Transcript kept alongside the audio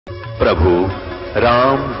प्रभु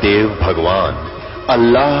राम देव भगवान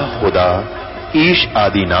अल्लाह खुदा ईश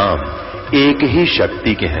आदि नाम एक ही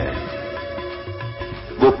शक्ति के हैं।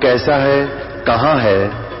 वो कैसा है, कहां है,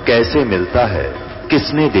 कैसे मिलता है,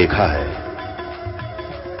 किसने देखा है?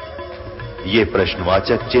 ये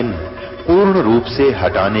प्रश्नवाचक चिन्ह पूर्ण रूप से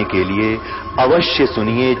हटाने के लिए अवश्य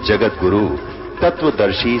सुनिए जगत गुरु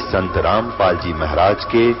तत्वदर्शी संत रामपाल जी महाराज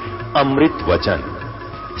के अमृत वचन,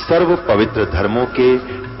 सर्व पवित्र धर्मों के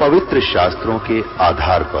पवित्र शास्त्रों के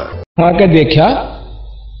आधार पर। खा के देखा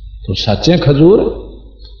तो सच्चे खजूर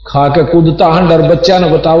खा के कूदता हंडर बच्चा न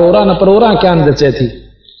बताओ ओरा न परोरा क्या न जचे थी।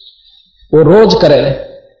 वो रोज करे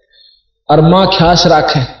और मां ख्यास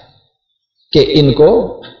राखे कि इनको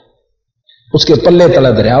उसके पल्ले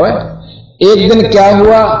तले धरा हुआ। एक दिन क्या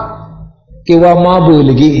हुआ कि वह मां भूल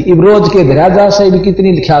गई। इब रोज के धरा जा से भी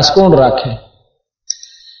कितनी ख्यास कौन राखे।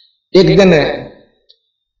 एक दिन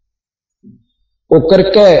वो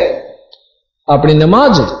करके अपनी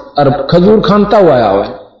नमाज और खजूर खानता हुआ आया हुआ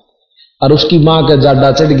और उसकी मां का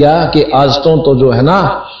जाडा चढ़ गया कि आज तो जो है ना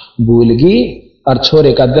भूल गई और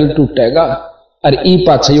छोरे का दिल टूटेगा और ई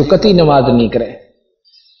पाछे यू कति नमाज नहीं करे।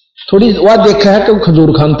 थोड़ी वह देखा है कि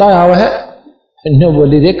खजूर खानता आया हुआ है। इन्हें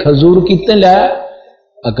बोली रे खजूर कितने लाया?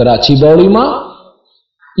 अगर अच्छी बौड़ी मां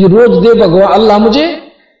ये रोज दे भगवान अल्लाह मुझे।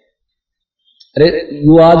 अरे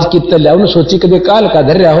यू आज कितने लाया? उन्हें सोची कभी काल का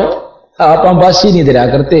धर रहा हो, आप बासी नहीं धरा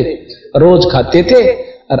करते, रोज खाते थे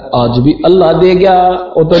और आज भी अल्लाह दे गया।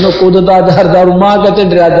 वो तो कूदता दार मां कहते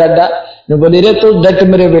डरा जाडा ने बोली रे तो डट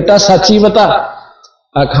मेरे बेटा साची बता।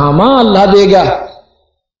 खा मां अल्लाह दे गया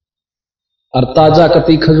और ताजा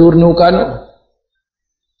कति खजूर ने उकानो।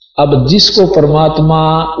 अब जिसको परमात्मा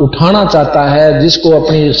उठाना चाहता है, जिसको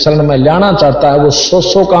अपनी शरण में लाना चाहता है, वो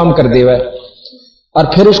 100 काम कर देवे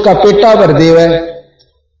और फिर उसका पेटा भर देवे।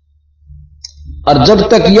 और जब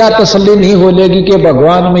तक यह तसल्ली नहीं हो लेगी कि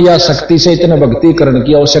भगवान में या शक्ति से इतने भक्ति करने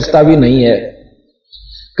की आवश्यकता भी नहीं है।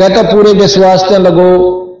 कहता पूरे विश्वास से लगो।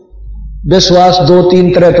 विश्वास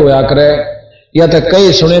 2-3 तरह तो होया करे, या तो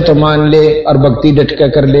कई सुने तो मान ले और भक्ति डटके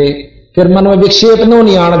कर ले। फिर मन में विक्षेप नो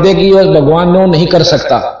नहीं आने दे कि भगवान नो नहीं कर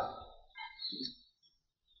सकता।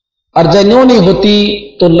 और जब नो नहीं होती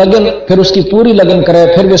तो लगन, फिर उसकी पूरी लगन करे,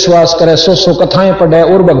 फिर विश्वास करे, 100 कथाएं पढ़े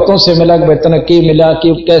और भक्तों से मिला कि तने के मिला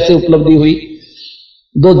कि कैसे उपलब्धि हुई।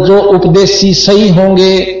 जो उपदेशी सही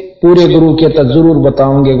होंगे पूरे गुरु के तो जरूर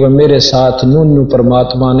बताओगे कि मेरे साथ नूनू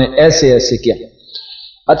परमात्मा ने ऐसे ऐसे किया।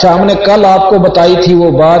 अच्छा, हमने कल आपको बताई थी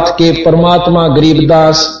वो बात कि परमात्मा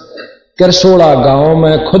गरीबदास करसोड़ा गांव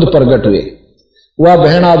में खुद प्रकट हुए। वह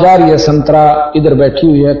बहन आजार ये संतरा इधर बैठी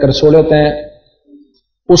हुई है करसोड़े तय,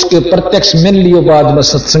 उसके प्रत्यक्ष मिल लियो बाद में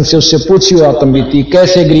सत्संग से उससे पूछियो आत्मबीती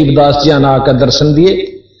कैसे गरीबदास जी ने आकर दर्शन दिए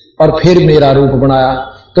और फिर मेरा रूप बनाया।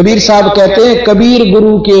 कबीर साहब कहते हैं कबीर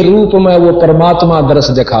गुरु के रूप में वो परमात्मा दर्श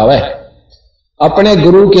दिखावे। अपने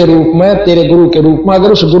गुरु के रूप में, तेरे गुरु के रूप में,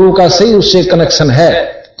 अगर उस गुरु का सही उससे कनेक्शन है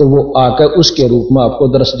तो वो आकर उसके रूप में आपको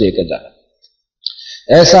दर्श देकर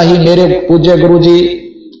जाए। ऐसा ही मेरे पूज्य गुरु जी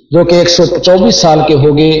जो कि 124 साल के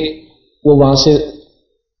हो गए, वो वहां से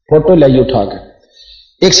फोटो लाई उठाकर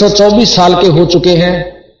 124 साल के हो चुके हैं,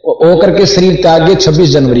 होकर के शरीर त्याग गए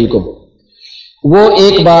 26 जनवरी को। वो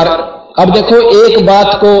एक बार, अब देखो एक बात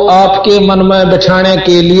को आपके मन में बिठाने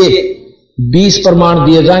के लिए 20 प्रमाण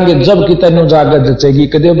दिए जाएंगे जब कि तेनों जागत जचेगी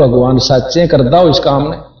कदे भगवान सच्चे कर दो इस काम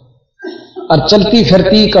ने। और चलती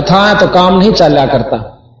फिरती कथाएं तो काम नहीं चला करता।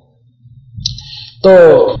 तो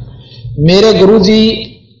मेरे गुरुजी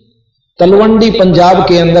तलवंडी पंजाब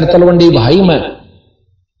के अंदर तलवंडी भाई में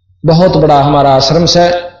बहुत बड़ा हमारा आश्रम है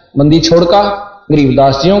मंदी छोड़ का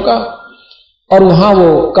गरीबदास जियों का, और वहां वो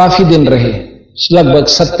काफी दिन रहे, लगभग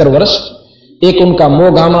 70 वर्ष। एक उनका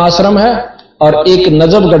मोगाम आश्रम है और एक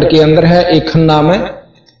नजफगढ़ के अंदर है, एक खन्ना में,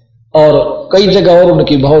 और कई जगह और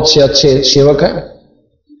उनकी बहुत से अच्छे सेवक हैं।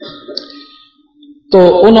 तो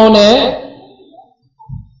उन्होंने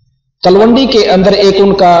तलवंडी के अंदर एक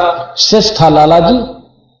उनका शिष्य था लाला जी।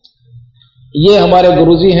 ये हमारे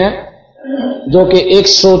गुरुजी हैं जो कि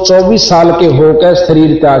 124 साल के होकर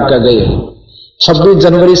शरीर त्याग कर गए 26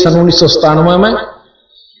 जनवरी सन 1997 में।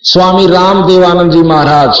 स्वामी राम देवानंद जी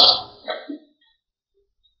महाराज,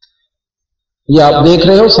 ये आप देख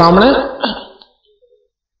रहे हो सामने,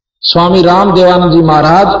 स्वामी राम देवानंद जी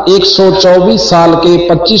महाराज 124 साल के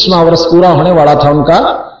 25वां वर्ष पूरा होने वाला था उनका,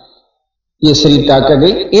 ये शरीर त्याग कर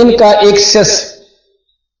गई। इनका एक शिष्य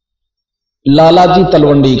लाला जी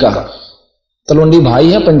तलवंडी का, तलवंडी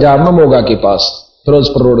भाई है पंजाब में मोगा के पास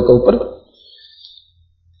फिरोजपुर रोड के ऊपर,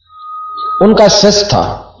 उनका शिष्य था,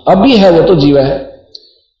 अभी है वो तो जीवा है।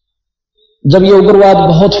 जब ये उग्रवाद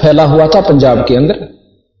बहुत फैला हुआ था पंजाब के अंदर,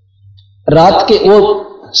 रात के वो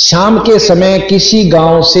शाम के समय किसी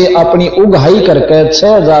गांव से अपनी उगाही करके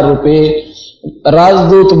 6,000 रुपये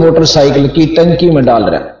राजदूत मोटरसाइकिल की टंकी में डाल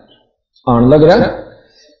रहा आन लग रहा।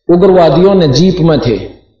 उग्रवादियों ने जीप में थे,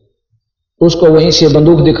 उसको वहीं से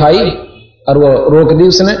बंदूक दिखाई और वो रोक दी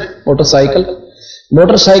उसने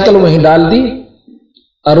मोटरसाइकिल वहीं डाल दी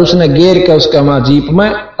और उसने घेर के उसके वहां जीप में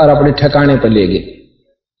और अपने ठिकाने पर ले गए,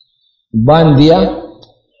 बांध दिया।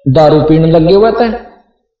 दारू पीने लगे हुए थे।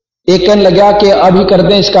 एक कहने लगा कि अभी कर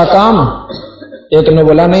दें इसका काम, एक ने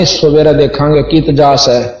बोला नहीं सवेरा देखांगे की तजास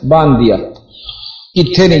है, बांध दिया।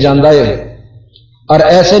 किथे नहीं जाता है और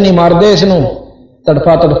ऐसे नहीं मार दे इसनों,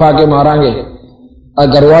 तड़फा तड़फा के मारांगे और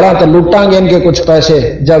घरवाला तो लुटांगे इनके कुछ पैसे,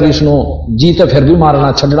 जब इसनों जीते फिर भी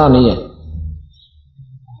मारना छड़ना नहीं है।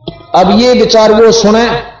 अब ये विचार वो सुने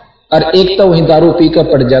और एक तो वहीं दारू पीकर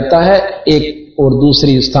पड़ जाता है, एक और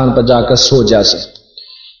दूसरी स्थान पर जाकर सो जासे।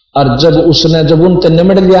 और जब उनते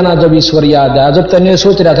निमट लिया ना, जब ईश्वर याद आया, जब तने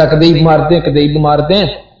सोच रहा था कदीब मार दें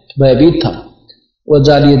भयभीत था वो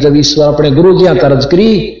जालिए। जब ईश्वर अपने गुरु जी तरज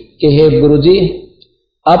करी कि हे गुरु जी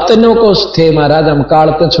आप तनों को थे महाराज, हम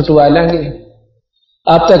काल तो छुटवा लेंगे।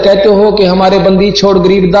 आप तो कहते हो कि हमारे बंदी छोड़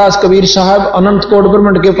गरीबदास कबीर साहब अनंत कोट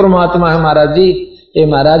ब्रह्मांड के परमात्मा है महाराज जी। ये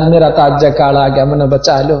महाराज मेरा ताजा काल आ गया, मैंने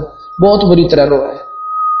बचा लो, बहुत बुरी तरह रो है।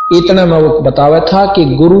 इतना मैं वो बतावा था कि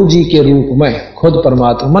गुरु जी के रूप में खुद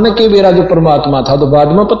परमात्मा, मन के मेरा जो परमात्मा था तो बाद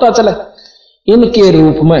में पता चला इनके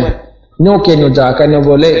रूप में न्यो के न्यो जाकर न्यो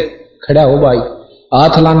बोले खड़ा हो भाई,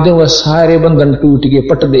 हाथ लाते हुए सारे बंधन टूट गए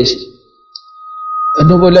पट देश।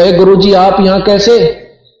 नो बोला हे गुरु जी आप यहां कैसे?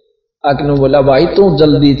 अग्नो बोला भाई तू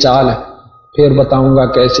जल्दी चाल फिर बताऊंगा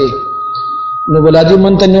कैसे। नो बोला जी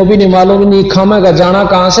मन तो न्यो भी नहीं मालूम, नहीं खामेगा जाना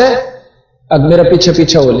कहां से। अब मेरा पीछे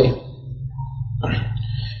पीछे हो ले,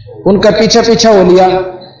 उनका पीछे पीछे हो लिया।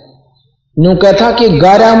 न्यू कहता कि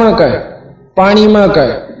गारा में कह, पानी में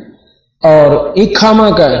कह और ईखा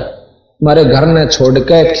में कह, हमारे घर ने छोड़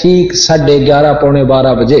के ठीक 11:30 पौने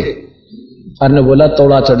 12 बजे। अरने बोला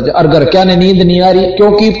तोड़ा चढ़ जा। और घर क्या ने नींद नहीं आ रही,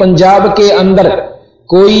 क्योंकि पंजाब के अंदर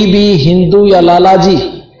कोई भी हिंदू या लाला जी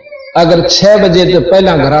अगर 6 बजे से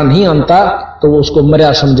पहला घर नहीं आता तो वो उसको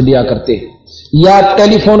मर्या समझ लिया करते, या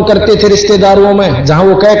टेलीफोन करते थे रिश्तेदारों में, जहां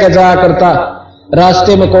वो कह के जाया करता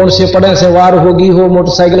रास्ते में कौन से पड़े से वार होगी हो,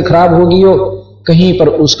 मोटरसाइकिल खराब होगी हो, कहीं पर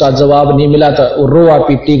उसका जवाब नहीं मिला था वो रोआ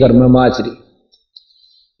पीटी घर में माचरी।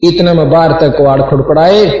 इतने में बाहर तक कुआड़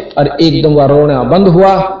खड़खड़ाए और एकदम वह रोना बंद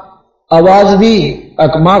हुआ। आवाज दी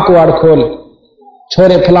अकमा कुआड़ खोल।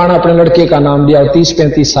 छोरे फलाना अपने लड़के का नाम दिया,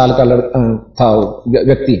 30-35 साल का था वो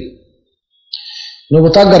व्यक्ति। नो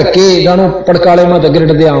बता घर के जानो पड़काले में तो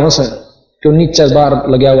गिरट दिया हूं से, क्यों नीचे बाहर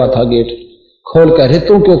लगा हुआ था गेट खोल कर,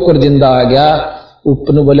 रितों के ऊपर जिंदा आ गया।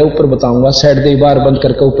 ऊपर बोले ऊपर बताऊंगा, साइड दे बार बंद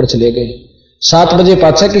करके ऊपर चले गए। 7 बजे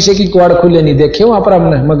पाछा किसी की कुआड़ खुले नहीं देखे वहां पर।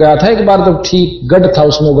 हमने मैं गया था एक बार, तो ठीक गढ़ था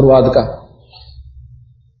उसमें उग्रवाद का।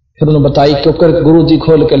 फिर उन्होंने बताई क्योंकि गुरु जी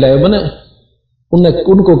खोल के लाए बने।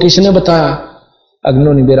 उनको किसने बताया?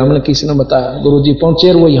 अग्नो नहीं बेरा, मैंने किसने बताया? गुरु जी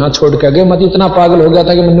पहुंचे वो यहां छोड़ के गए। मत इतना पागल हो गया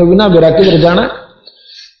था कि मैंने बिना बेरा किधर जाना।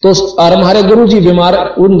 तो और हमारे गुरु जी बीमार,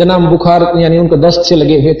 उनके नाम बुखार यानी उनको दस्त से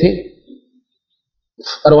लगे हुए थे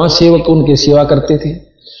और वहां सेवक उनकी सेवा करते थे।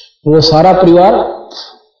 वो सारा परिवार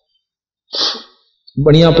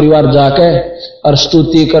बढ़िया परिवार जाके और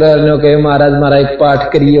स्तुति करने के महाराज हमारा एक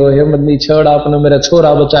पाठ करियो है मदनी छोड़, आपने मेरा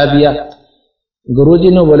छोरा बचा दिया। गुरुजी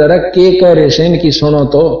ने बोले रहा के कह रहे से इनकी सुनो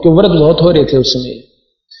तो, क्यों व्रत बहुत हो रहे थे उस समय,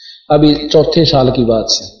 अभी 4थे साल की बात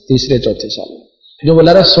से, 3-4 साल। जो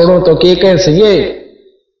बोला रहा सुनो तो के कह से ये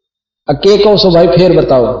के कहो सो भाई फिर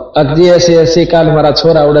बताओ। अजी ऐसे ऐसे काल हमारा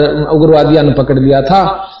छोरा उग्रवादियों ने पकड़ लिया था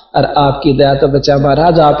और आपकी दया तो बचा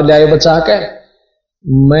महाराज, आप ले आए बचा के।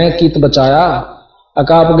 मैं कित बचाया?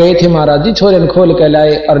 आप गए थे महाराज जी, छोरे ने खोल के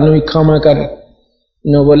लाए और नुखा में कर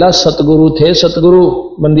ने बोला सतगुरु थे, सतगुरु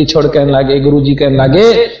बंदी छोड़ कहने लगे। गुरु जी कहने लगे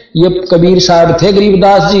ये कबीर साहब थे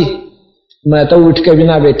गरीबदास जी, मैं तो उठ के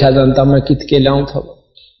बिना बैठा जानता, मैं कित के लाऊं था।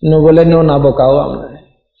 नो बोले नो ना बकाओ हमने,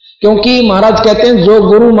 क्योंकि महाराज कहते हैं जो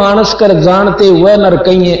गुरु मानस कर जानते हुए नर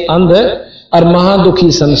कहीं अंध और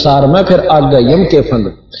महादुखी संसार में फिर आग यम के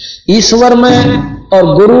फंद। ईश्वर में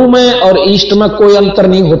और गुरु में और इष्ट में कोई अंतर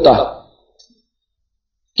नहीं होता,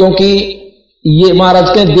 क्योंकि ये महाराज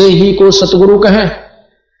के देही को सतगुरु कहें,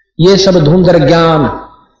 ये सब धुंधर ज्ञान।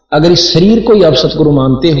 अगर इस शरीर को ही आप सतगुरु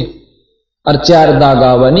मानते हो और 4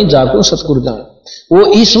 दागावा नहीं जाको सतगुरु जान, वो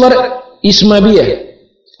ईश्वर इसमें भी है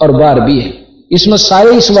और बाहर भी है, इसमें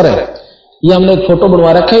सारे ईश्वर है। ये हमने एक फोटो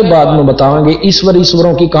बनवा रखा है, बाद में बताएंगे ईश्वर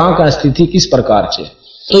ईश्वरों की कहां स्थिति किस प्रकार से।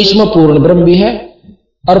 तो इसमें पूर्ण ब्रह्म भी है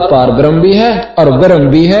और पार ब्रह्म भी है और ब्रह्म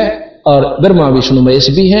भी है और ब्रह्मा विष्णु महेश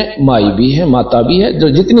भी है, माई भी है, माता भी है, जो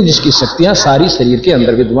जितनी जिसकी शक्तियां सारी शरीर के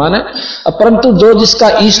अंदर विद्यमान है। परंतु जो जिसका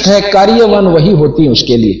इष्ट है, कार्यवान वही होती है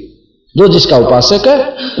उसके लिए। जो जिसका उपासक है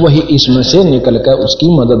वही इसमें से निकलकर उसकी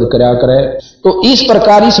मदद करा करे। तो इस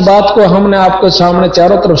प्रकार इस बात को हमने आपके सामने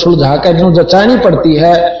चारों तरफ सुलझा कर जो जचानी पड़ती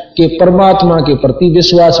है कि परमात्मा के प्रति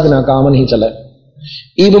विश्वास बिना काम नहीं चले।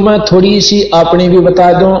 इब मैं थोड़ी सी अपनी भी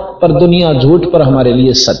बता दूं, पर दुनिया झूठ पर हमारे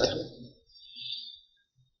लिए सत्य,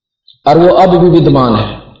 और वो अब भी विद्यमान है।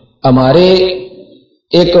 हमारे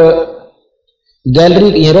एक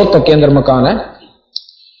गैलरी रोहतक के अंदर मकान है,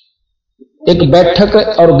 एक बैठक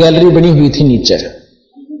और गैलरी बनी हुई थी नीचे।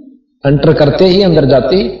 एंटर करते ही अंदर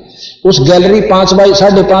जाते ही उस गैलरी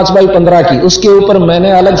 5x5.5 बाई 15 की, उसके ऊपर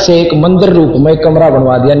मैंने अलग से एक मंदिर रूप में कमरा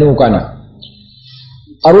बनवा दिया न्यू का,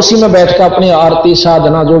 और उसी में बैठकर अपनी आरती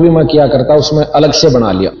साधना जो भी मैं किया करता उसमें अलग से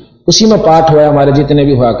बना लिया। उसी में पाठ हुआ हमारे जितने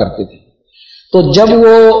भी हुआ करते थे। तो जब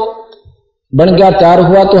वो बन गया, तैयार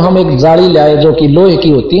हुआ, तो हम एक जाली लाए जो कि लोहे की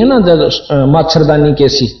होती है ना, मच्छरदानी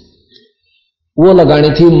कैसी, वो लगानी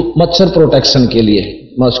थी मच्छर प्रोटेक्शन के लिए,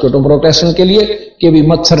 मॉस्किटो प्रोटेक्शन के लिए, कि भी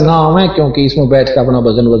मच्छर ना आवे, क्योंकि इसमें बैठ कर अपना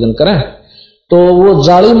वजन करें। तो वो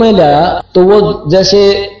जाली में लाया, तो वो जैसे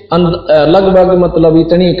लगभग मतलब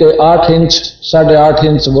इतनी के 8 इंच 8.5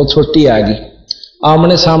 इंच वो छोटी आएगी,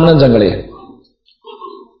 आमने सामने जंगले।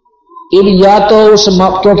 अब या तो उस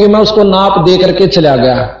क्योंकि मैं उसको नाप दे करके चला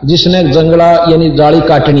गया, जिसने जंगला यानी जाली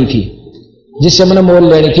काटनी थी, जिससे मैंने मोल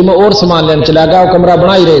लेनी थी, मैं और सामान लेने चला गया, वो कमरा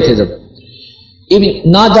बना ही रहे थे। जब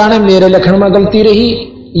ना जाने मेरे लखन में गलती रही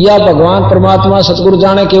या भगवान परमात्मा सतगुरु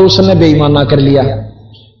जाने के उसने बेईमाना कर लिया,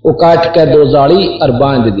 वो काट के 2 जाली और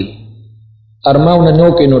बांध दी, और मैं उन्हें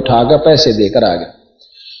नौके उठा कर पैसे देकर आ गया।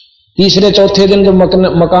 तीसरे चौथे दिन जब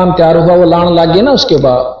मकान तैयार हुआ, वो लाने लग गया ना, उसके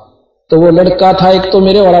बाद तो वो लड़का था एक तो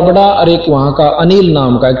मेरे वाला बड़ा, और एक वहां का अनिल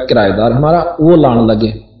नाम का एक किराएदार हमारा, वो लाने लगे।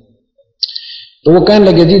 तो वो कहने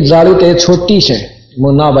लगे जी जाली तो छोटी से,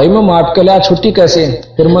 ना भाई मैं माप के लिया, छोटी कैसे।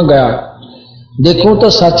 फिर मैं गया देखूं तो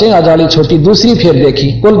सच है जाली छोटी। दूसरी फिर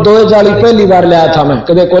देखी, कुल 2 जाली पहली बार लाया था मैं,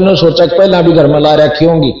 कभी कोई ने सोचा कि पहला भी घर में ला रखी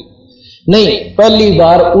होंगी, नहीं, पहली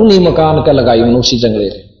बार उन्हीं मकान का लगाई उन्होंने, उसी जंगले।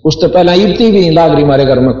 उससे पहला ईबती भी नहीं लाग रही हमारे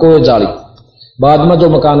घर में कोई जाली, बाद में जो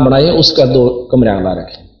मकान बनाए उसका 2 कमरे ला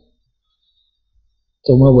रखे।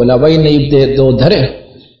 तो मैं बोला भाई नहीं दे 2 धरे,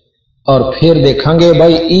 और फिर देखेंगे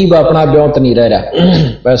भाई ईब अपना ब्योत नहीं रह रहा,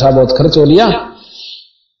 पैसा बहुत खर्च हो लिया,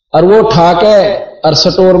 और वो ठाके और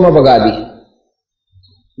स्टोर में भगा दी,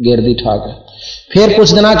 गिरदी ठाके। फिर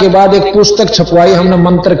कुछ दिनों के बाद एक पुस्तक छपवाई हमने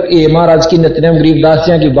मंत्र महाराज की नित्यनेम गरीबदास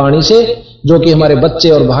जी की वाणी से, जो कि हमारे बच्चे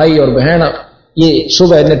और भाई और बहन ये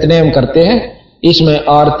सुबह नित्यनेम करते हैं। इसमें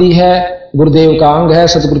आरती है, गुरुदेव का अंग है,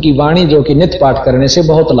 सतगुरु की वाणी, जो कि नित्य पाठ करने से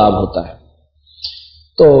बहुत लाभ होता है।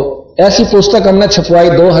 तो ऐसी पुस्तक हमने छपवाई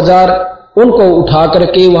 2000, उनको उठा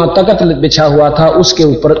करके वहां तख्त बिछा हुआ था उसके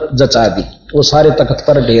ऊपर जचा दी, वो सारे तख्त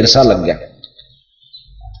पर ढेर सा लग गया।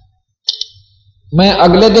 मैं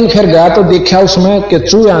अगले दिन फिर गया तो देखा उसमें कि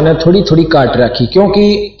चूहा ने थोड़ी थोड़ी काट रखी,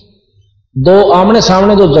 क्योंकि 2 आमने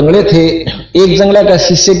सामने जो जंगले थे, एक जंगला का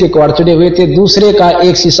शीशे के कवाड़ चढ़े हुए थे, दूसरे का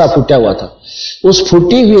एक शीशा फूटा हुआ था। उस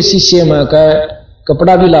फूटी हुए शीशे में का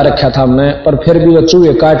कपड़ा भी ला रखा था हमने, पर फिर भी वो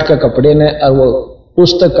चूहे काट के कपड़े ने और वो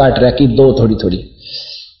पुस्तक काट रखी 2 थोड़ी थोड़ी।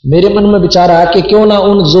 मेरे मन में विचार आया कि क्यों ना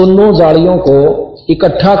उन दोनों जालियों को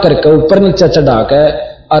इकट्ठा करके ऊपर नीचे चढ़ा के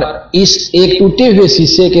और इस एक टूटे हुए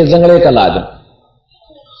शीशे के जंगले का ला दूं।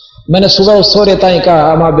 मैंने सुबह उस सोरे ताई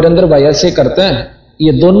कहा, मां वीरेंद्र भाई ऐसे करते हैं,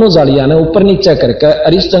 ये दोनों जालियां ने ऊपर नीचे करके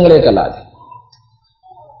और इस जंगले का ला दे।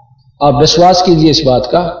 आप विश्वास कीजिए इस बात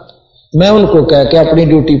का, मैं उनको कह के अपनी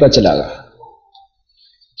ड्यूटी पर चला गया।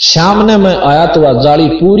 शाम ने मैं आया तो वह जाली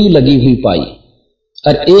पूरी लगी हुई पाई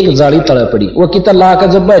और एक जाली तड़े पड़ी। वो कितना ला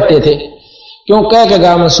कर जब बैठे थे, क्यों कह के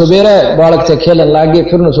गा मैं सुबेरे बालक से खेलन लागे,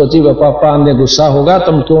 फिर ने सोची वह पापा आंदे गुस्सा होगा,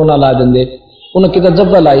 तुम क्यों ना ला देंगे। उन्हें कितना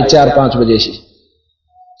जब लाई 4-5 बजे से,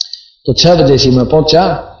 तो 6 बजे से मैं पहुंचा।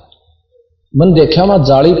 मन देखा वहां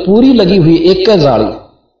जाली पूरी लगी हुई, एक जाली,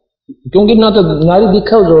 क्योंकि ना तो नारी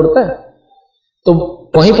दिखा जोड़ता है। तो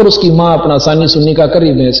वहीं पर उसकी मां अपना सानी सुन्नी का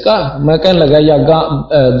करी में इसका, मैं कहने लगा या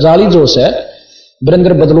जाली जो है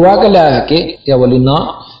वीरेंद्र बदलवा के लाया है कि, क्या बोली ना,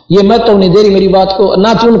 ये मैं तो नहीं दे रही मेरी बात को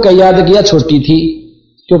ना। चुन का याद किया, छोटी थी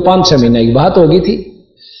जो 5-6 महीने की बात होगी थी,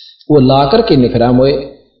 वो ला करके निखरा मोए।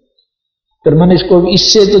 फिर मैंने इसको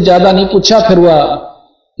इससे तो ज्यादा नहीं पूछा, फिर वह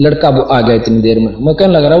लड़का वो आ गया इतनी देर में। मैं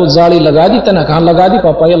कहने लग रहा वो जाली लगा दी तना, कहां लगा दी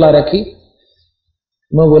पापा, ये ला रखी।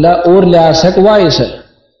 मैं बोला और लिया सकवाइस है,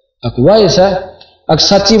 अकवाइस है, अक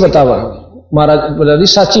सच्ची बतावा महाराज। बोला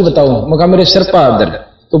सच्ची बताओ। मैं कहा मेरे सिर पर दर्द,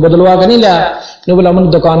 तो बदलवा के नहीं लिया। नहीं बोला मन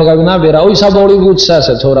दुकान का भी ना बेरा, वही सब बड़ी गुस्सा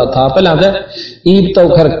से छोरा था पहले से ईब तो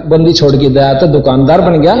खैर बंदी छोड़ के दिया तो दुकानदार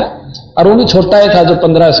बन गया। और वो भी छोटा ही था जो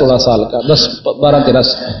 15-16 साल का, 10-12-13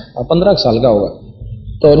 15 साल का होगा।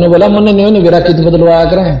 तो उन्होंने बोला मैंने नहीं मेरा कित बदलवाया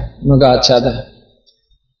करें। मैं कहा अच्छा था।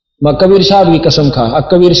 मैं कबीर साहब की कसम खा,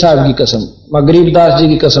 कबीर साहब की कसम, मैं गरीबदास जी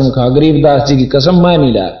की कसम खा, गरीबदास जी की कसम मैं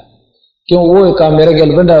नहीं लाया। क्यों? वो एक काम मेरे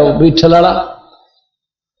गर्लफ्रेंड है विठल वाला।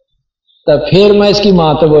 तब फिर मैं इसकी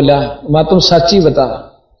माँ तो बोला माँ तुम सच्ची बता।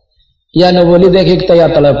 या न बोली देखे कि तया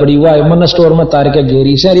तला पड़ी हुआ है मन स्टोर में तार के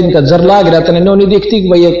घेरी से इनका जर लाग रहा था नहीं दिखती कि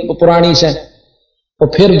भाई ये पुरानी से।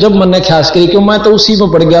 और फिर जब मन ने ख्यास करी क्यों मैं तो उसी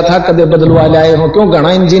में पड़ गया था कदे बदलवा लाए हो क्यों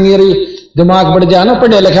घना इंजीनियरी दिमाग बढ़ जाए ना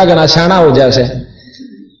पढ़े लिखा घना सियाना हो जैसे।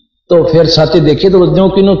 तो फिर साथी देखिए तो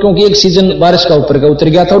क्योंकि एक सीजन बारिश का ऊपर का उतर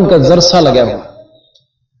गया था उनका जरसा लगा हुआ।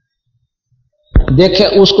 देखे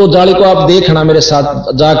उसको जाली को आप देखना मेरे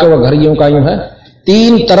साथ जाके वह घर यूं का यूं है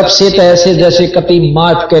 3 तरफ से तो ऐसे जैसे कति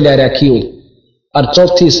माप के ले रखी हुई और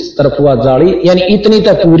चौथी तरफ हुआ जाली यानी इतनी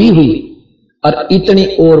तो पूरी हुई और इतनी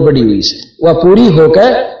और बड़ी हुई से वह पूरी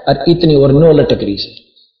होकर और इतनी और नो लटक रही से।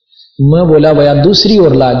 मैं बोला भैया दूसरी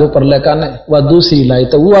ओर ला दो पर लेका ने वह दूसरी लाई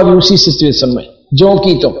तो वो अभी उसी सिचुएशन में जो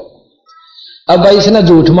की तो अब भाई इसने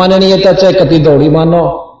झूठ माने नहीं आता चाहे कति दौड़ी मानो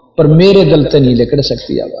पर मेरे दिल से नहीं लेकर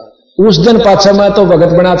सकती। अब उस दिन पाछा मैं तो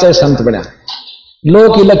भगत बना चाहे संत बना लो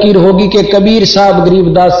की लकीर होगी कि कबीर साहब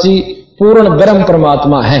गरीबदास जी पूर्ण ब्रह्म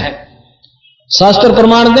परमात्मा है। शास्त्र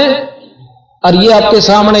प्रमाण दें और ये आपके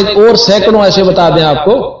सामने और सैकड़ों ऐसे बता दें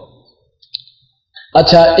आपको।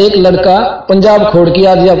 अच्छा एक लड़का पंजाब खोड़ की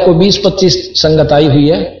आज आपको 20-25 संगत आई हुई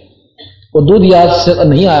है वो दूध याद से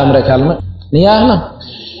नहीं आया मेरे ख्याल में नहीं आया ना।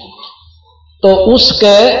 तो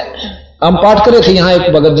उसके हम पाठ करे थे यहाँ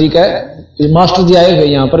एक भगत जी का मास्टर जी आए हुए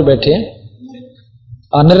यहाँ पर बैठे हैं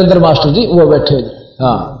नरेंद्र मास्टर जी वो बैठे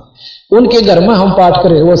हाँ उनके घर में हम पाठ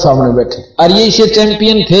करे वो सामने बैठे और ये इसे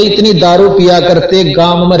चैंपियन थे इतनी दारू पिया करते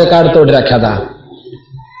गांव में रिकॉर्ड तोड़ रखा था।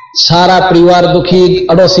 सारा परिवार दुखी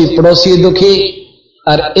अड़ोसी पड़ोसी दुखी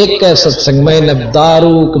और एक सत्संग में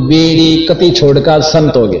दारू बीड़ी कति छोड़कर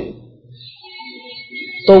संत हो गए।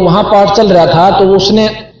 तो वहां पाठ चल रहा था तो उसने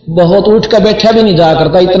बहुत उठ कर बैठा भी नहीं जा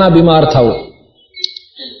करता इतना बीमार था वो।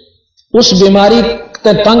 उस बीमारी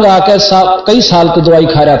के तंग आकर कई साल की दवाई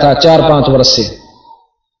खा रहा था 4-5 वर्ष से।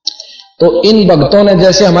 तो इन भक्तों ने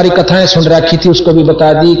जैसे हमारी कथाएं सुन रखी थी उसको भी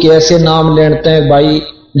बता दी कि ऐसे नाम लेते हैं भाई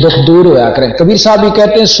दुख दूर होया करें। कबीर साहब भी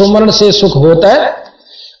कहते हैं सुमरण से सुख होता है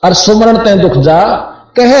और सुमरण ते दुख जा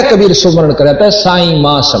कहे कबीर सुमरण करता है साईं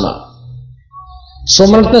मां समा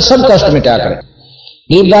सुमरण ते सब कष्ट मिटा करें।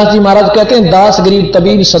 गरीबदास जी महाराज कहते हैं दास गरीब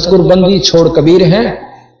तबीब सतगुरु बंदी छोड़ कबीर हैं।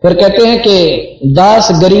 फिर कहते हैं कि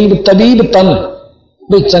दास गरीब तबीब तन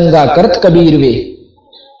वे चंगा करत कबीर वे।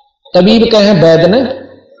 तबीब कहे वैद्य ने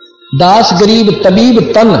दास गरीब तबीब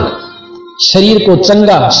तन शरीर को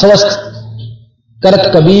चंगा स्वस्थ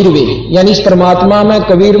करत कबीर वे यानी इस परमात्मा में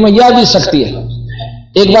कबीर में यह भी शक्ति है।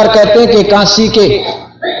 एक बार कहते हैं कि काशी के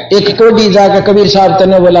एक कोडी जाकर कबीर साहब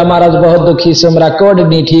तने बोला महाराज बहुत दुखी से मेरा कोड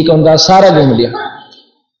नहीं ठीक होता सारा घूम लिया।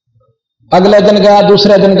 अगले दिन गया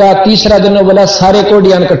दूसरे दिन गया तीसरा दिन बोला सारे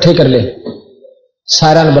कोडियां इकट्ठे कर ले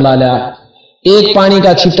सारा ने बुला लिया। एक पानी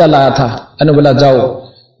का छीटा लाया था अने बोला जाओ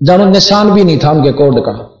जानो निशान भी नहीं था उनके कोड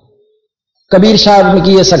का। कबीर साहब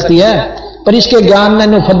की ये शक्ति है पर इसके ज्ञान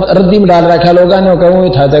ने रद्दी में डाल रखा लोगों ने कहूं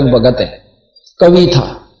था तो भगत है कवि था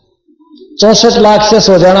 64 लाख से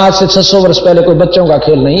सो जाना आज से 600 वर्ष पहले कोई बच्चों का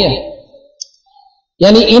खेल नहीं है।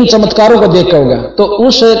 यानी इन चमत्कारों को देख होगा। तो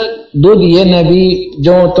उस दूध ये ने भी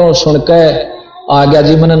जो तो सुनकर आ गया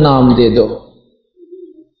जी मैंने नाम दे दो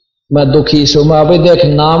मैं दुखी सो मैं अभी देख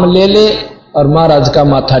नाम ले ले और महाराज का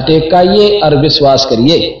माथा टेकाइए और विश्वास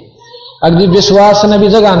करिए। अगर विश्वास ने भी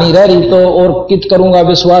जगह नहीं रह रही तो और कित करूंगा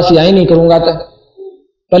विश्वास यही नहीं करूंगा तो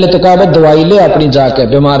पहले तो कहा दवाई ले अपनी जाके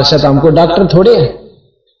बीमार से तो हमको डॉक्टर थोड़े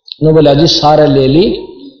ने बोला जी सारे ले ली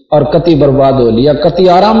और कति बर्बाद हो लिया कति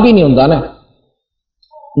आराम भी नहीं होता ना।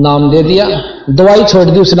 नाम दे दिया दवाई छोड़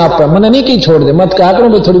दी उसने आप मैंने नहीं की छोड़ दे मत क्या करो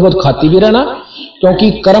भाई थोड़ी बहुत खाती भी रहना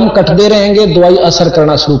क्योंकि कर्म कटते रहेंगे दवाई असर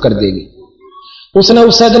करना शुरू कर देगी। उसने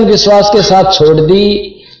उस दिन विश्वास के साथ छोड़ दी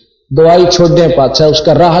दवाई छोड़ने पाछा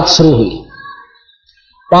उसका राहत शुरू हुई।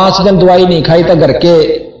 5 दिन दवाई नहीं खाई तो घर के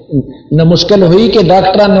न मुश्किल हुई कि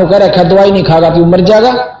डॉक्टर ने कह रखा दवाई नहीं खागा तो मर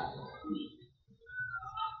जाएगा।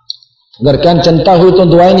 घर क्या चिंता हुई तो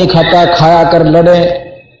दवाई नहीं खाता खाया कर लड़े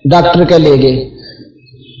डॉक्टर के ले गए।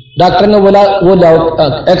 डॉक्टर ने बोला वो लाओ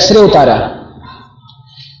एक्सरे उतारा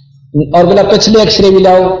और बोला पिछले एक्सरे भी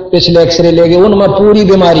लाओ पिछले एक्सरे ले गए उनमें पूरी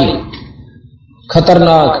बीमारी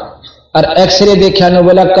खतरनाक और एक्सरे देखा ने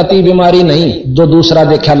बोला कति बीमारी नहीं जो दूसरा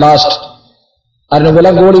देखा लास्ट और ने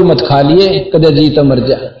बोला गोली मत खा लिए कदे जी तो मर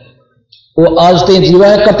जाए। वो आज तो जीवा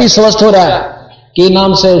है कति स्वस्थ हो रहा है कि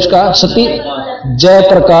नाम से उसका सती जय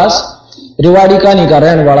प्रकाश रेवाड़ी कानी का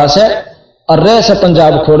रहने वाला से और रह से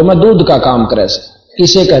पंजाब खोड़ में दूध का काम करे से।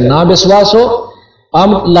 किसी का ना विश्वास हो,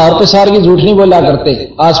 हम लाहौर प्रसार की झूठ नहीं बोला करते,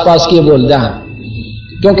 आसपास की बोल जा,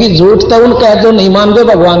 क्योंकि झूठ तो उनका है जो नहीं मानते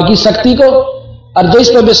भगवान की शक्ति को, और जो इस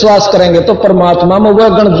पर विश्वास करेंगे तो परमात्मा में वह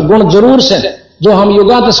गुण जरूर से जो हम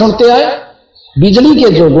युगांत सुनते आए। बिजली के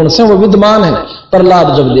जो गुण से वो विद्यमान है, पर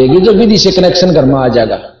लाभ जब देगी जो विधि से कनेक्शन घर में आ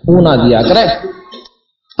जाएगा, वो ना दिया करे।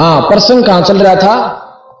 हाँ, प्रसंग कहां चल रहा था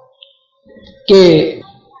कि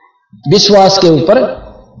विश्वास के ऊपर।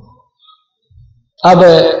 अब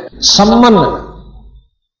सम्मन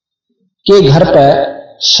के घर पर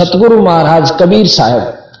सतगुरु महाराज कबीर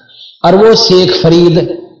साहब और वो शेख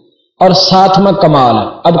फरीद और साथ में कमाल।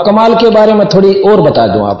 अब कमाल के बारे में थोड़ी और बता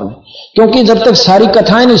दूं आपने, क्योंकि जब तक सारी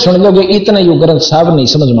कथाएं नहीं सुन लोगे इतना यू ग्रंथ साहब नहीं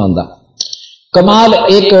समझ मानता। कमाल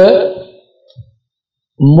एक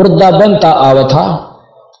मुर्दा बनता आवा था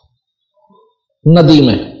नदी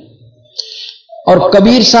में, और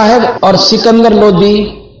कबीर साहब और सिकंदर लोधी,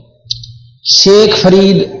 शेख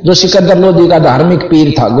फरीद जो सिकंदर लोधी का धार्मिक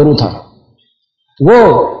पीर था, गुरु था, वो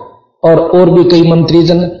और भी कई मंत्री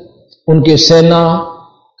जन, उनके सेना,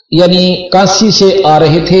 यानी काशी से आ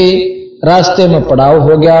रहे थे। रास्ते में पड़ाव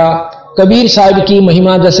हो गया। कबीर साहब की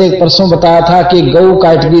महिमा जैसे परसों बताया था कि गऊ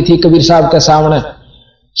काट दी थी कबीर साहब के सामने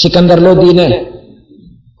सिकंदर लोधी ने,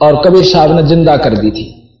 और कबीर साहब ने जिंदा कर दी थी।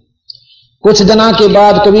 कुछ दिनों के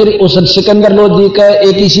बाद कबीर उस सिकंदर लोधी का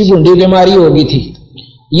एक इसी बूंदी बीमारी हो गई थी।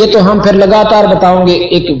 ये तो हम फिर लगातार बताओगे,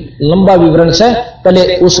 एक लंबा विवरण से,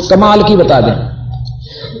 पहले उस कमाल की बता दें।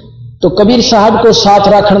 तो कबीर साहब को साथ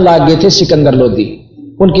रखने लग गए थे सिकंदर लोधी,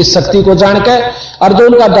 उनकी शक्ति को जानकर। और जो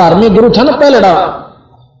उनका धार्मिक गुरु था ना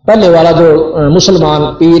पहले वाला जो मुसलमान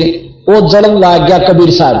पीर, वो जलन लग गया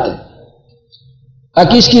कबीर साहब थे।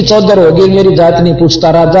 किसकी चौधर होगी, मेरी जात नहीं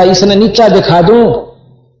पूछता राजा, इसने नीचा दिखा दूं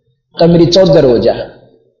तो मेरी चौधर हो जाए।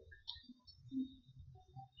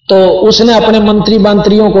 तो उसने अपने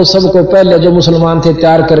मंत्रियों को सबको पहले जो मुसलमान थे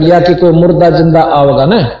तैयार कर लिया कि कोई मुर्दा जिंदा आओगा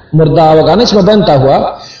ना इसमें बनता हुआ,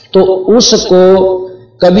 तो उसको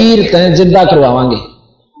कबीर तय जिंदा करवावांगे।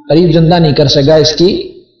 करीब जिंदा नहीं कर सका, इसकी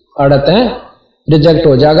अड़त है, रिजेक्ट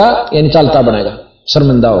हो जाएगा, यानी चलता बनेगा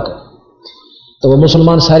शर्मिंदा होकर। तो वो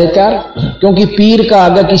मुसलमान सारे तैयार, क्योंकि पीर का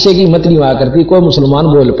आगे किसी की हिम्मत नहीं हुआ करती, कोई मुसलमान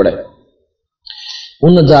बोल पड़े।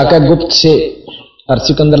 उन जाकर गुप्त से और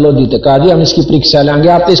सिकंदर लोधी तक कहा, हम इसकी परीक्षा लेंगे।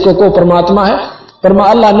 आप तो इसको को परमात्मा है,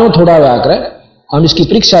 अल्लाह ने थोड़ा हुआ करे, हम इसकी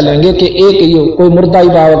परीक्षा लेंगे कि एक ये कोई मुर्दा ही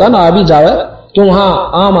होगा ना, आ भी जावे, क्यों वहां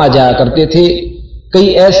आम आ जाया करते थे। कई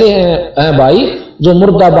ऐसे हैं भाई जो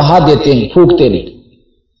मुर्दा बहा देते हैं, फूकते नहीं।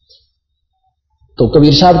 तो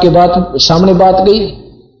कबीर साहब के बात सामने बात गई।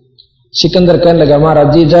 सिकंदर कहने लगा,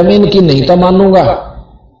 महाराज जी जमीन की नहीं तो मानूंगा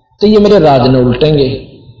तो ये मेरे राज ने उल्टेंगे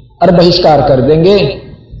और बहिष्कार कर देंगे,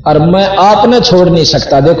 और मैं आपने छोड़ नहीं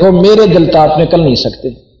सकता, देखो मेरे दिल तो आपने कर नहीं सकते।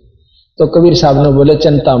 तो कबीर साहब ने बोले,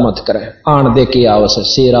 चिंता मत करें, आन दे के आओ,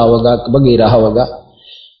 शेर होगा, बगीरा होगा।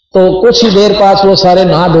 तो कुछ ही देर पास वो सारे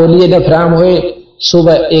नहा धो लिए, दफराम हुए।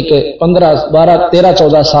 सुबह एक 15, 12, 13,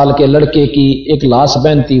 14 साल के लड़के की एक लाश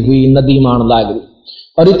बहती हुई नदी मान लाग गई,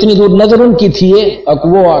 और इतनी दूर नजर उनकी थी, अब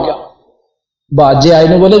वो आ गया। बाजे आए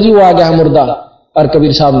ने बोले, जी वो आ गया मुर्दा, और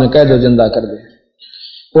कबीर साहब ने कह दो जिंदा कर दे।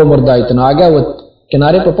 वो मुर्दा इतना आ गया, वो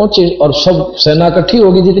किनारे पर पहुंचे और सब सेना इकट्ठी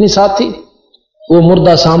होगी जितनी साथ थी। वो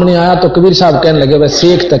मुर्दा सामने आया तो कबीर साहब कहने लगे, वह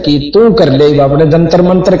शेख तकी तू कर ले, अपने जंतर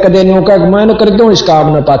मंत्र कदे न्यू का मैं कर दूं, इसका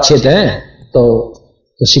आपने पाछे थे। तो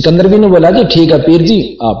सिकंदर भी ने बोला, जी ठीक है पीर जी,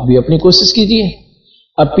 आप भी अपनी कोशिश कीजिए।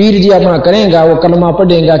 अब पीर जी अपना करेगा, वो कलमा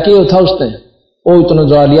पढ़ेगा, क्यों था उसने, वो इतना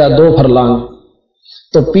जो लिया 2 फरलांग।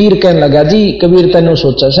 तो पीर कहने लगा, जी कबीर तेने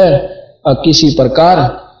सोचा से किसी प्रकार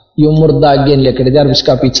यू मुर्दा आगे लेकर जा,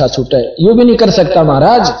 इसका पीछा छूटे। यू भी नहीं कर सकता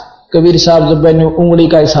महाराज। कबीर साहब जब मैंने उंगली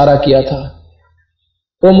का इशारा किया था,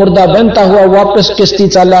 वो मुर्दा बनता हुआ वापस किश्ती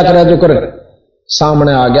चला कर जो कर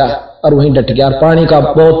सामने आ गया और वहीं डट गया। पानी का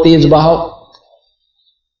बहुत तेज बहाव।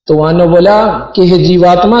 तो वहां ने बोला कि ये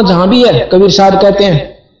जीवात्मा जहां भी है, कबीर साहब कहते हैं,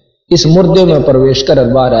 इस मुर्दे में प्रवेश कर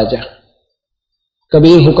बाहर आ जा।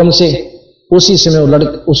 कबीर हुक्म से उसी समय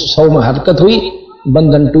उस सौ में हरकत हुई,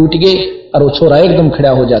 बंधन टूट गए और वो छोरा एकदम खड़ा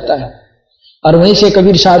हो जाता है। और वहीं से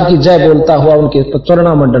कबीर साहब की जय बोलता हुआ उनके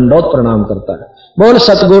चरणों में दंडौत प्रणाम करता है। बोल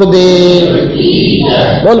सतगुरुदेव,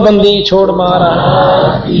 बोल बंदी छोड़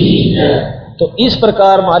महाराज। तो इस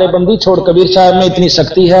प्रकार हमारे बंदी छोड़ कबीर साहब में इतनी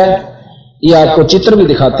शक्ति है। ये आपको चित्र भी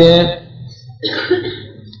दिखाते हैं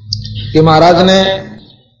कि महाराज ने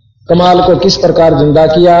कमाल को किस प्रकार जिंदा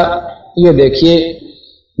किया। ये देखिए,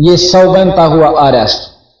 ये 100 बनता हुआ आ रहा है।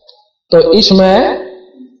 तो इसमें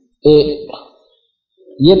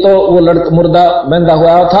ये तो वो मुर्दा बंधा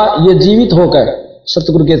हुआ था, ये जीवित होकर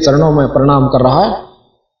सतगुरु के चरणों में प्रणाम कर रहा है।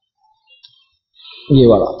 ये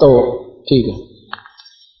वाला तो ठीक है।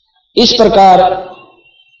 इस प्रकार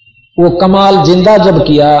वो कमाल जिंदा जब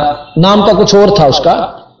किया, नाम तो कुछ और था उसका,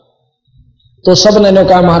 तो सब ने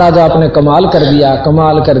कहा महाराज आपने कमाल कर दिया,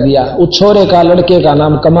 कमाल कर दिया। उस छोरे का, लड़के का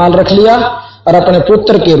नाम कमाल रख लिया और अपने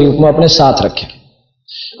पुत्र के रूप में अपने साथ रखे।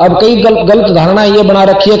 अब कई गलत धारणा ये बना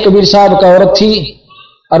रखी है, कबीर साहब का औरत थी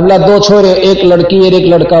और बोला 2 छोरे, एक लड़की और एक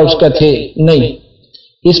लड़का उसका थे। नहीं,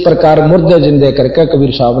 इस प्रकार मुर्दे जिंदे करके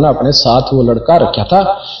कबीर साहब ने अपने साथ वो लड़का रखा था।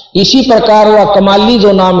 इसी प्रकार वह कमाली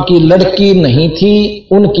जो नाम की लड़की नहीं थी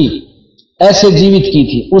उनकी ऐसे जीवित की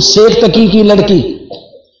थी। उस शेख तकी की लड़की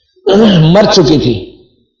मर चुकी थी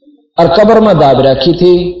और कब्र में दाब रखी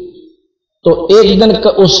थी। तो एक दिन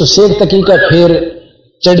उस शेख तकी का फिर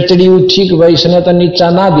चढ़चड़ी उठी कि भाई इसने तो नीचा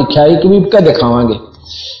ना दिखाई, कभी क्या दिखावांगे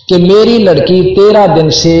कि मेरी लड़की 13 दिन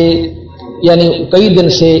से यानी कई दिन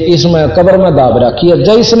से इसमें कब्र में दाब रखी है,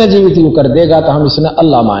 जब इसने जीवित यू कर देगा तो हम इसने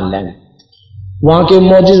अल्लाह मान लेंगे। वहां के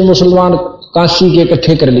मौजिज मुसलमान काशी के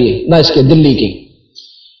इकट्ठे कर लिए ना, इसके दिल्ली के,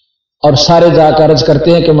 और सारे जाकर अर्ज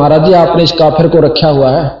करते हैं कि महाराज जी आपने इस काफिर को रखा हुआ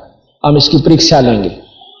है, हम इसकी परीक्षा लेंगे।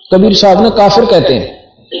 कबीर साहब ने काफिर कहते हैं।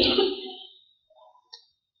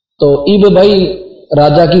 तो इब भाई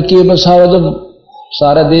राजा की के बसाव जब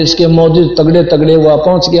सारा देश के मौजूद तगड़े तगड़े हुआ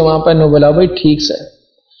पहुंच गए वहां पर, नो बोला भाई ठीक से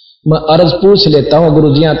मैं अर्ज पूछ लेता हूं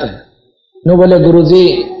गुरुजियां तक। नो बोले गुरुजी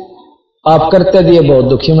आप करते दिए बहुत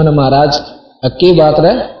दुखी मैंने महाराज, की बात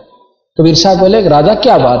रहे? कबीर साहब बोले राजा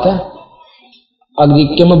क्या बात है? अग्नि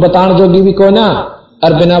के मैं बताने जोगी भी कोई ना,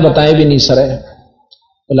 और बिना बताए भी नहीं सरे।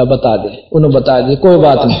 बोला बता दे। उन्होंने बता दिए, कोई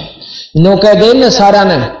बात नहीं। नो कह दे ने सारा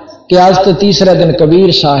ने कि आज तो तीसरा दिन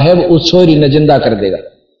कबीर साहब उस छोरी ने जिंदा कर देगा।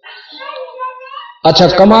 अच्छा,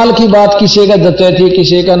 कमाल की बात किसी का जते थी,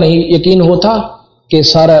 किसी का नहीं यकीन होता कि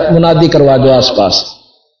सारा मुनादी करवा दो, आसपास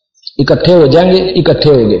इकट्ठे हो जाएंगे। इकट्ठे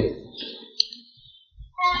हो गए।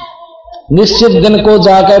 निश्चित दिन को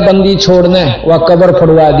जाकर बंदी छोड़ने वह कब्र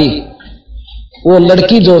फड़वा दी। वो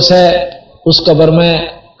लड़की जो है उस कब्र में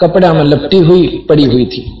कपड़ा में लपटी हुई पड़ी हुई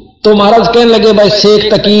थी। तो महाराज कहने लगे भाई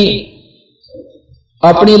शेख तकी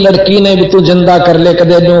अपनी लड़की ने भी तू जिंदा कर ले,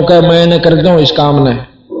 कदे दो कह मैं कर दूं इस काम ने।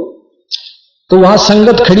 तो वहां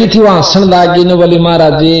संगत खड़ी थी, वहां हंसन लागी ने बोली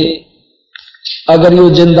महाराज जी अगर यो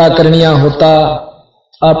जिंदा करनिया होता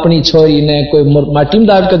अपनी छोरी ने कोई माटी में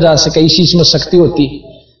दाब के जा सके, इसी में शक्ति होती,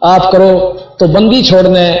 आप करो। तो बंदी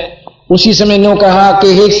छोड़ने उसी समय ने कहा कि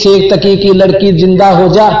एक शेख तकी की लड़की जिंदा हो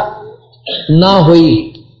जा, ना हुई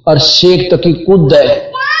और शेख तकी कूद गए।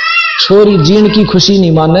 छोरी जीण की खुशी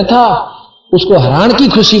नहीं मानने था, उसको हरान की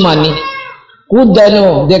खुशी मानी, कूद गए।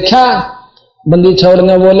 नो देखा बंदी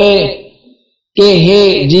छोड़ने बोले कि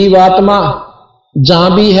हे जीवात्मा जहां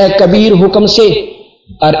भी है कबीर हुक्म से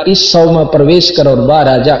और इस सौ में प्रवेश कर और बाहर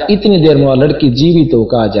आ जा। इतनी देर में लड़की जीवित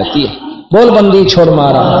होकर आ जाती है। बोल बंदी छोड़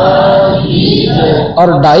मारा।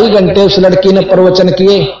 और 2.5 घंटे उस लड़की ने प्रवचन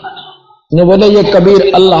किए। ने बोले ये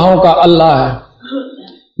कबीर अल्लाहों का अल्लाह है,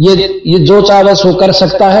 ये जो चाहे सो कर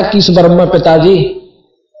सकता है, किस ब्रह्म पिताजी,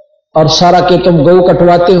 और सारा के तुम गौ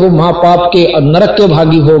कटवाते हो, महापाप के और नरक के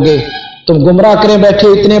भागी हो गए, तुम गुमराह करे बैठे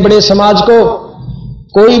हो इतने बड़े समाज को।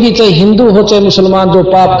 कोई भी चाहे हिंदू हो चाहे मुसलमान जो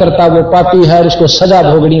पाप करता वो पापी है और उसको सजा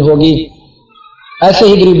भोगनी होगी। ऐसे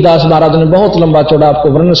ही गरीबदास महाराज ने बहुत लंबा चौड़ा आपको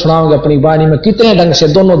वर्णन सुनाऊंगा अपनी वाणी में, कितने ढंग से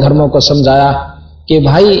दोनों धर्मों को समझाया कि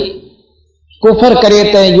भाई कुफर करे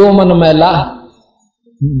ते यो मन मैला,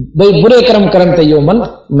 भाई बुरे कर्म करन ते यो मन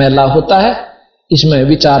मैला होता है, इसमें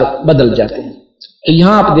विचार बदल जाते हैं। तो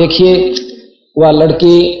यहां आप देखिए वह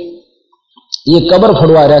लड़की ये कब्र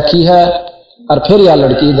फड़वा रखी है और फिर यह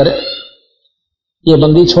लड़की इधर ये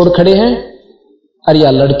बंदी छोड़ खड़े हैं और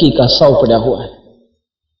यह लड़की का शव पड़ा हुआ है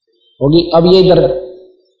होगी। अब ये इधर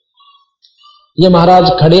ये महाराज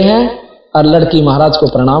खड़े हैं और लड़की महाराज को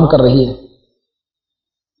प्रणाम कर रही है।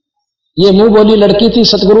 ये मुंह बोली लड़की थी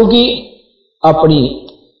सतगुरु की, अपनी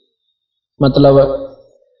मतलब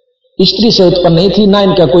स्त्री से उत्पन्न नहीं थी, ना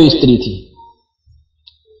इनका कोई स्त्री थी।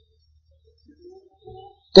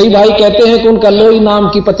 कई भाई कहते हैं कि उनका लोई नाम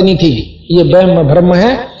की पत्नी थी, ये वहम भ्रम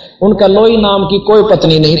है। उनका लोई नाम की कोई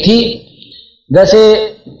पत्नी नहीं थी। जैसे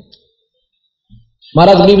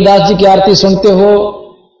महाराज गरीबदास जी की आरती सुनते हो,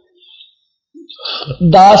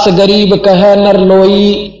 दास गरीब कह नर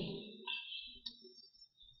लोई,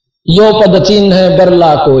 यो पद चिन्ह है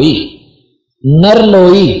बरला कोई। नर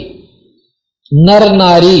लोई, नर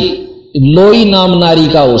नारी, लोई नाम नारी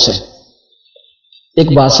का उस है।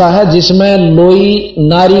 एक भाषा है जिसमें लोई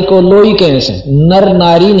नारी को लोई कहे से, नर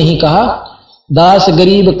नारी नहीं कहा। दास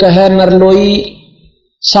गरीब कह नर लोई,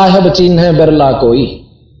 साहेब चिन्ह है बरला कोई,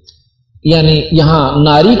 यानी यहां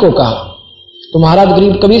नारी को कहा। तो महाराज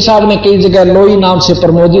गरीब कबीर साहब ने कई जगह लोई नाम से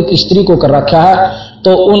प्रमोदित स्त्री को कर रखा है।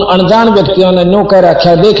 तो उन अनजान व्यक्तियों ने नो कह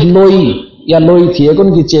रखा, देख लोई या लोई थी एक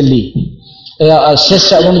उनकी चेली या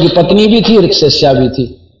शिष्या, उनकी पत्नी भी थी और शिष्या भी थी।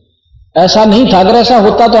 ऐसा नहीं था, अगर ऐसा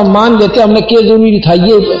होता तो हम मान लेते, हमने क्या जरूरी था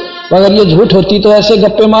ये, अगर ये झूठ होती तो ऐसे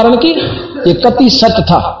गप्पे मारन की, ये कति सत्य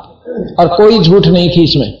था और कोई झूठ नहीं थी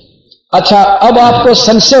इसमें। अच्छा, अब आपको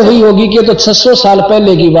संशय हुई होगी कि तो 600 साल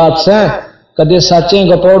पहले की बात से कदे साचे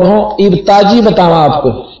गपोड़ हो, इब ताजी बतावा आपको।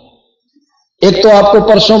 एक तो आपको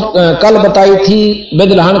परसों कल बताई थी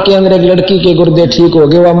बिदलहन के अंदर एक लड़की के गुर्दे ठीक हो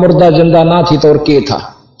गए, वह मुर्दा जिंदा ना थी तो और के था।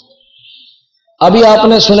 अभी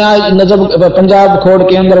आपने सुना नजब पंजाब खोड़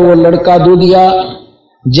के अंदर वो लड़का दूधिया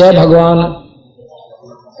जय भगवान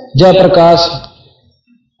जय प्रकाश,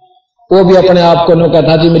 वो भी अपने आप को नो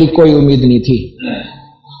कहता जी मेरी कोई उम्मीद नहीं थी।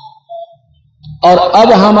 और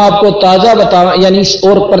अब हम आपको ताजा बता यानी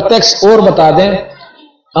और प्रत्यक्ष और बता दें,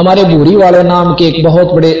 हमारे भूरी वाले नाम के एक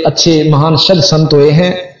बहुत बड़े अच्छे महान सद संत हुए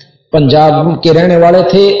हैं, पंजाब के रहने वाले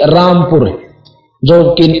थे, रामपुर जो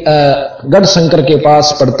कि गढ़ शंकर के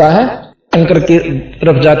पास पड़ता है। शंकर की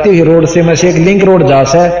तरफ जाती हुई रोड से में से एक लिंक रोड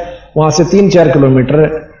जास है, वहां से 3-4 किलोमीटर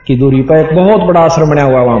की दूरी पर एक बहुत बड़ा आश्रम बना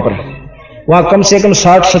हुआ। वहां पर वहां कम से कम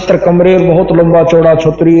 60-70 कमरे, बहुत लंबा चौड़ा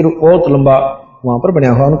छतरी, बहुत लंबा वहां पर बना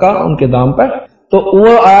हुआ उनके दाम पर। तो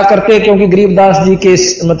वो आया करते क्योंकि गरीबदास जी के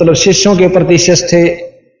मतलब शिष्यों के प्रति शिष्य थे,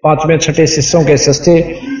 5वें 6ठे शिष्यों के शिष्य थे।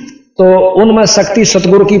 तो उनमें शक्ति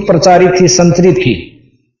सतगुरु की प्रचारित थी, संचरित की,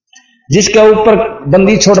 जिसके ऊपर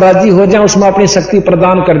बंदी छोड़ राजी हो जाए उसमें अपनी शक्ति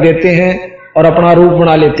प्रदान कर देते हैं और अपना रूप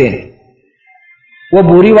बना लेते हैं। वो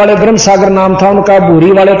भूरी वाले ब्रह्म सागर नाम था उनका।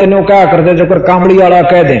 भूरी वाले तो क्या करते जो कर कामड़ी वाला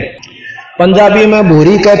कह दें, पंजाबी में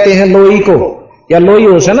भूरी कहते हैं लोई को, या लोई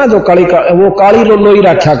हो से ना जो काली का, वो काली लोई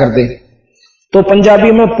रखा करते, तो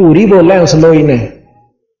पंजाबी में पूरी बोले उस लोई ने,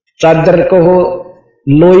 चादर कहो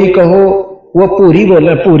लोई कहो, वो पूरी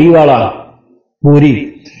बोले, पूरी वाला भूरी।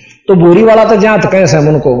 तो भूरी वाला तो जहां तक कैसे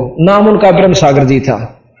उनको नाम उनका ब्रह्म सागर जी था।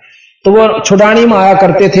 तो वो छुड़ानी में आया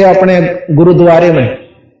करते थे अपने गुरुद्वारे में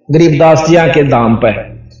गरीबदास जी के दाम पे।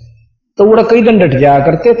 तो वो कई दिन डट जाया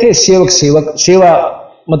करते थे, सेवा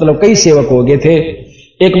मतलब कई सेवक हो गए थे।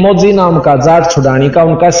 एक मौजी नाम का जाट छुड़ानी का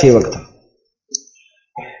उनका सेवक था,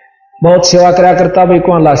 बहुत सेवा करा करता, भाई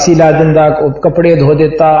को लासी ला देता, कपड़े धो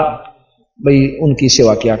देता, भाई उनकी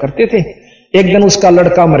सेवा किया करते थे। एक दिन उसका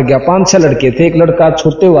लड़का मर गया, 5-6 लड़के थे, एक लड़का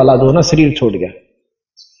छोटे वाला जो ना शरीर छोड़ गया,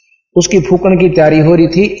 उसकी फूकन की तैयारी हो रही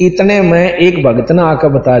थी। इतने में एक भगत ने आकर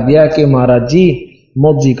बता दिया कि महाराज जी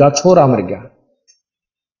मौजी का छोरा मर गया।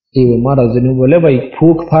 महाराज जी ने बोले भाई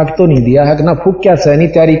फूक फाक तो नहीं दिया है ना, फूक क्या सहनी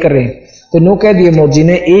तैयारी कर रहे हैं। तो नो कह दिए मौजी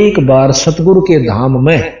ने एक बार सतगुरु के धाम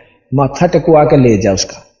में माथा टेकवा के ले जा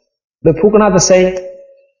उसका, भाई फूकना तो सही।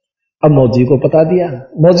 अब मौजी को बता दिया,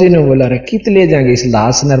 मौजी ने बोला रे कित ले जाएंगे इस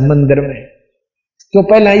लाश नर मंदिर में, क्यों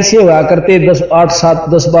पहले ऐसे हुआ करते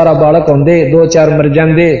 10-12 बालक होंगे, 2-4 मर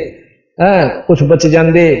जाते, कुछ बच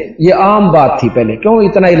जाते, ये आम बात थी पहले, क्यों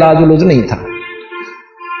इतना इलाज उलूज नहीं था।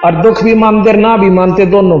 और दुख भी मानते ना भी मानते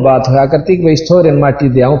दोनों बात होया करती कि भाई थोड़े माटी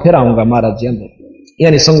दे आऊं फिर आऊंगा महाराज जी अंदर,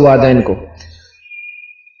 यानी संगवाद है इनको।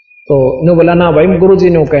 तो ने बोला ना भाई गुरु जी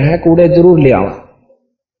ने कहे कूड़े जरूर ले आओ।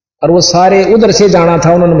 और वो सारे उधर से जाना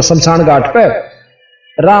था उन्होंने शमशान घाट पे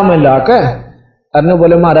राम में लाकर, और ने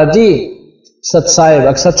बोले महाराज जी सच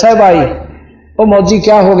साहेब भाई, वो मौजी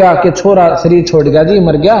क्या हो गया कि छोरा शरीर छोड़ गया जी,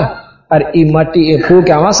 मर गया, और ई माटी फूक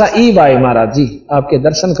आवा सा ई भाई महाराज जी आपके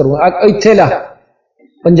दर्शन करूंगा। इथे ला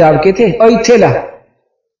पंजाब के थे, इथे ला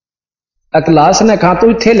अकलास ने कहा तो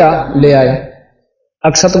इथे ला ले आए।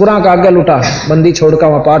 अक सतगुरा का आगे लुटा, बंदी छोड़कर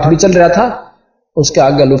वहां पाठ भी चल रहा था, उसके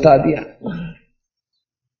आगे लुटा दिया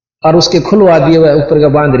और उसके खुलवा दिए हुए ऊपर का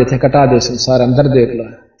बांध रहे थे, कटा दे सारा अंदर देख लो,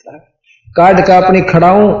 काट का अपनी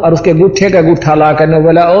खड़ाऊं और उसके गुट्ठे का गुट्ठा ला कर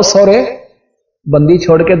बोला ओ सोरे बंदी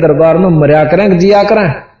छोड़ के दरबार में मरिया करें जिया करें,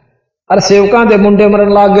 अरे सेवका दे मुंडे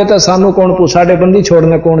मरन लाग गए तो सानू कौन पूछा, डे बंदी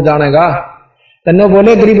छोड़ने कौन जानेगा। तन्नो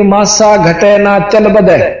बोले गरीब मासा घटे ना चल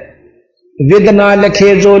बदे, विद ना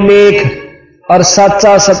लिखे जो लेख, और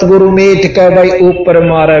सच्चा सतगुरु मेट कह भाई ऊपर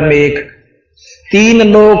मारे मेघ। 3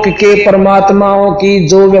 लोक के परमात्माओं की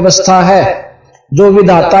जो व्यवस्था है, जो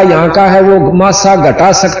विधाता यहां का है, वो मासा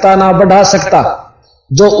घटा सकता ना बढ़ा सकता,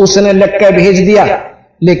 जो उसने लिख के भेज दिया।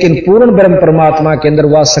 लेकिन पूर्ण ब्रह्म परमात्मा के अंदर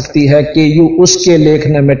वह शक्ति है कि यू उसके लेख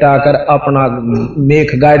ने मिटाकर अपना मेघ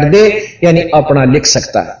गाड़ दे, यानी अपना लिख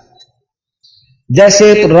सकता है।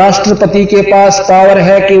 जैसे राष्ट्रपति के पास पावर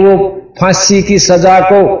है कि वो फांसी की सजा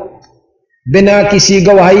को बिना किसी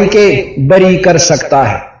गवाही के बरी कर सकता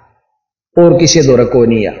है, और किसी दौर को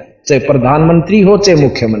नहीं आ, चाहे प्रधानमंत्री हो चाहे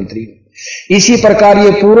मुख्यमंत्री हो। इसी प्रकार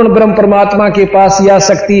ये पूर्ण ब्रह्म परमात्मा के पास यह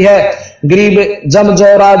शक्ति है। गरीब जम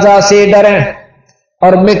जो राजा से डरे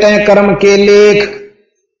और मिटे कर्म के लेख,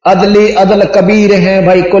 अदली अदल कबीर हैं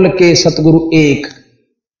भाई कुल के सतगुरु एक।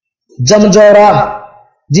 जमजौरा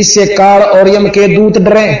जिससे काल और यम के दूत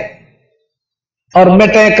डरे और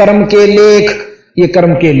मिटे कर्म के लेख, ये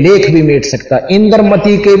कर्म के लेख भी मेट सकता।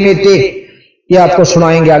 इंद्रमती के मेटे, ये आपको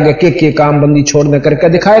सुनाएंगे आगे के काम बंदी छोड़ने करके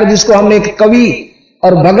दिखाए, जिसको हमने एक कवि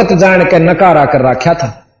और भगत जान के नकारा कर रखा था।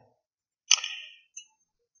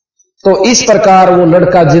 तो इस प्रकार वो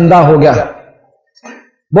लड़का जिंदा हो गया।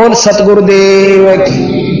 बोल सतगुरुदेव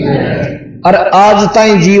की। और आज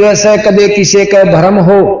ताई जीवे से कदे किसी के भरम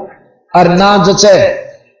हो और ना जचे,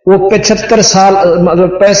 वो 75 साल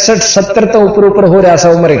मतलब 65-70 तो ऊपर हो रहा सा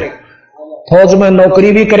उम्र, फौज में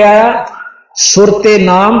नौकरी भी कराया। सुरते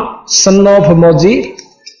नाम सन्नौफ मौजी,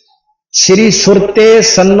 श्री सुरते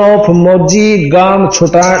सन्नौफ मौजी, गांव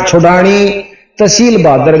छुड़ानी, तहसील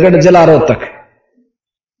बहादुरगढ़, जिला रोहतक।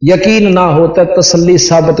 यकीन ना होता तसल्ली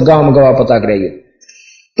साबित गांव गवा पता करिए।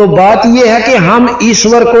 तो बात यह है कि हम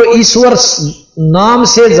ईश्वर को ईश्वर नाम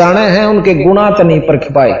से जाने हैं, उनके गुणा तो नहीं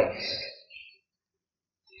परख पाए।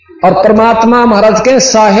 और परमात्मा महाराज के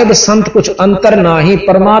साहेब संत कुछ अंतर ना ही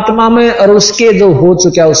परमात्मा में और उसके जो हो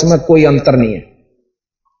चुका उसमें कोई अंतर नहीं है,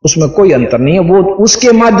 उसमें कोई अंतर नहीं है। वो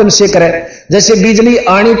उसके माध्यम से करे। जैसे बिजली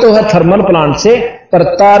आनी तो है थर्मल प्लांट से, पर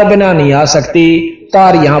तार बिना नहीं आ सकती।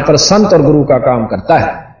 तार यहां पर संत और गुरु का काम करता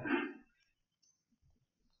है।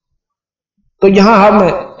 तो यहां हम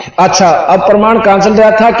अच्छा अब प्रमाण कहां चल रहा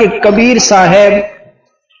था कि कबीर साहब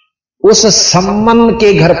उस सम्मन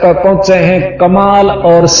के घर पर पहुंचे हैं, कमाल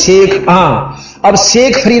और शेख। अब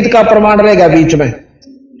शेख फरीद का प्रमाण रहेगा बीच में।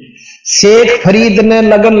 शेख फरीद ने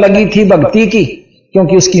लगन लगी थी भक्ति की,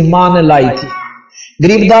 क्योंकि उसकी मां ने लाई थी।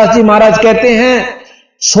 गरीबदास जी महाराज कहते हैं,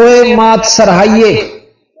 सोए मात सरहाइये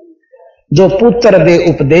जो पुत्र दे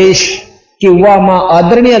उपदेश, कि वह मां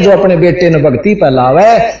आदरणीय जो अपने बेटे ने भक्ति पर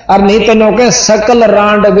लावे। और नहीं तो नो के सकल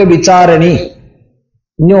रांड वे विचारणी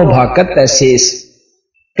न्यो भाकत शेष।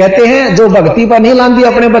 कहते हैं जो भक्ति पर नहीं लांदी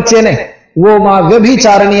अपने बच्चे ने, वो मां वे भी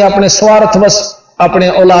चारणी अपने स्वार्थवश अपने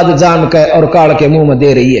औलाद जान के और काल के मुंह में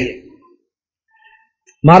दे रही है।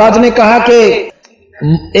 महाराज ने कहा कि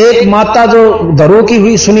एक माता जो धरो की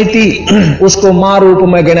हुई सुनी थी, उसको मां रूप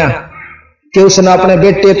में गिना कि उसने अपने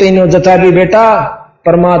बेटे तीनों जता भी, बेटा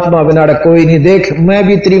परमात्मा बिना कोई नहीं, देख मैं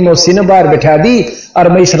भी तेरी मौसी ने बाहर बैठा दी और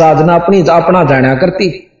मैं इस राज ने अपना जाना करती।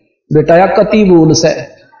 बेटा या कति भूल से।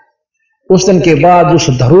 उस दिन के बाद उस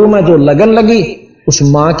धरू में जो लगन लगी, उस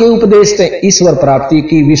मां के उपदेश से ईश्वर प्राप्ति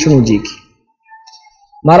की विष्णु जी की।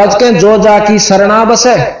 महाराज के जो जाकी शरणा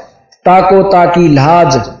बसे ताको ताकी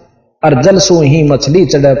लाज, और जल सो ही मछली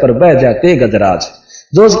चढ़े पर बह जाते गजराज।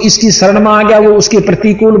 जो इसकी शरण में आ गया वो उसके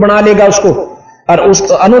प्रतिकूल बना लेगा उसको, और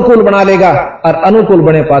उसको अनुकूल बना लेगा, और अनुकूल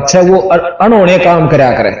बने पाछे वो अनहोने काम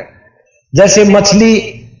करया करे। जैसे मछली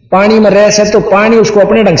पानी में रह से तो पानी उसको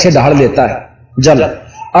अपने ढंग से ढाल लेता है जल,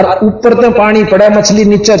 और ऊपर तो पानी पड़े मछली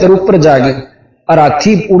नीचे तो ऊपर जाएगी, और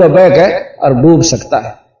हाथी पूरा बह गए और डूब सकता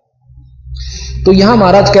है। तो यहां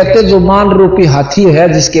महाराज कहते जो मान रूपी हाथी है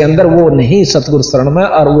जिसके अंदर, वो नहीं सतगुरु शरण में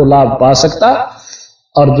और वो लाभ पा सकता,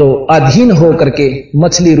 और जो अधीन हो करके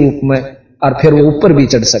मछली रूप में और फिर वो ऊपर भी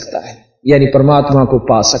चढ़ सकता है, यानी परमात्मा को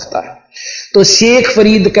पा सकता है। तो शेख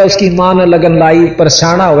फरीद का उसकी मां ने लगन लाई,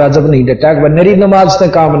 परेशाना हुआ जब नहीं डटा, नरी नमाज से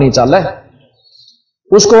काम नहीं चला।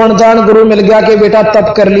 उसको अनजान गुरु मिल गया कि बेटा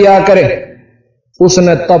तप कर लिया करे।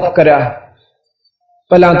 उसने तप करा,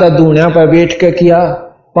 पहला तो दूनिया पर बैठ के किया,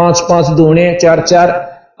 5-5 दूने 4-4,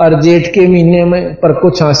 और जेठ के महीने में, पर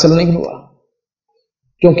कुछ हासिल नहीं हुआ,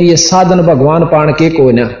 क्योंकि ये साधन भगवान पाण के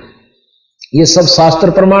कोई ना, ये सब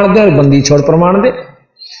शास्त्र प्रमाण दे, बंदी छोड़ प्रमाण दे।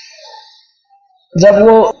 जब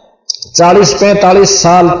वो 40-45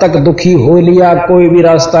 साल तक दुखी हो लिया, कोई भी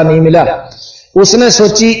रास्ता नहीं मिला, उसने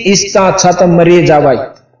सोची इसका अच्छा तो मरे जावाई।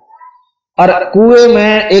 और कुएं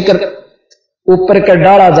में एक ऊपर का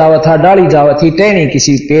डाला जावा था, डाली जावा थी टहनी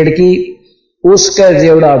किसी पेड़ की, उसके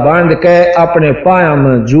जेवड़ा बांध के अपने पाया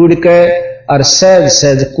में जुड़ के और सहज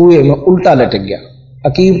सहज कुएं में उल्टा लटक गया।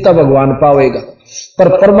 अकीब तो भगवान पावेगा, पर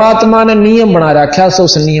परमात्मा ने नियम बना रखा, सो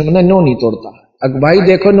उस नियम ने नो नहीं तोड़ता। अब भाई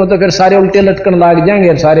देखो नो तो फिर सारे उल्टे लटकन लाग जाएंगे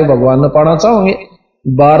और सारे भगवान ने पाना चाहोगे।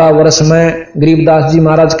 12 वर्ष में गरीबदास जी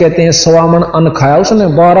महाराज कहते हैं 100 मन अन्न खाया उसने।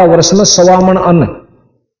 12 वर्ष में 100 मन अन्न,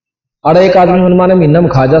 अरे एक आदमी मनमाने महीने में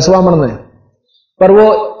खा जा 100 मन में, पर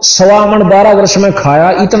वो 100 मन 12 वर्ष में खाया,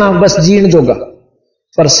 इतना बस जीण जोगा,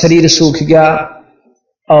 पर शरीर सूख गया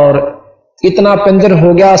और इतना पिंजर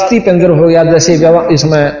हो गया, अस्थि पिंजर हो गया, जैसे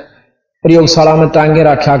इसमें प्रयोगशाला में टांगे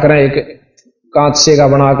रखा करें एक कांच से का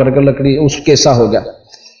बना करके लकड़ी, उस कैसा हो गया।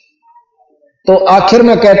 तो आखिर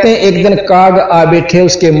में कहते हैं एक दिन काग आ बैठे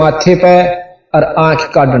उसके माथे पे और आंख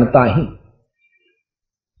का डंटा ही।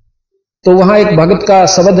 तो वहां एक भगत का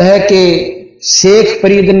शब्द है कि शेख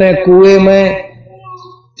फरीद ने कुएं में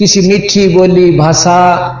किसी मीठी बोली भाषा,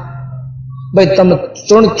 भाई तुम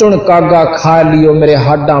चुन चुन कागा खा लियो मेरे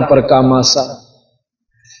हाडा पर का मासा,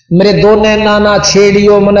 मेरे दोने नाना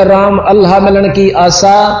छेड़ियो मन राम अल्लाह मिलन की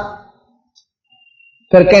आशा।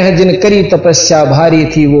 फिर कहें जिन करी तपस्या भारी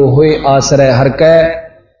थी वो हुए आश्रय हर कै,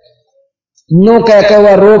 नो कह के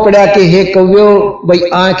वह रो पड़ा कि हे कव्यो भाई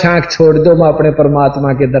आंख आंख छोड़ दो, मैं अपने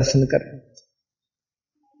परमात्मा के दर्शन कर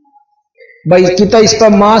भाई कितना इस पर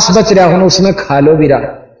मांस बच रहा हूं उसमें खा लो भी रहा,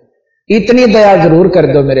 इतनी दया जरूर कर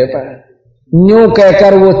दो मेरे पर। न्यू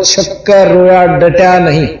कहकर वो छक्कर रोया डटा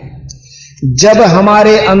नहीं। जब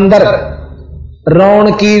हमारे अंदर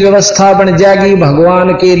रौन की व्यवस्था बन जाएगी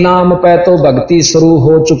भगवान के नाम पे तो भक्ति शुरू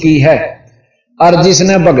हो चुकी है। और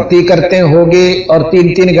जिसने भक्ति करते होगे और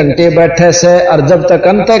 3-3 घंटे बैठे से और जब तक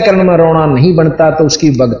अंतःकरण में रोना नहीं बनता तो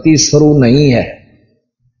उसकी भक्ति शुरू नहीं है।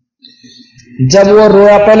 जब वो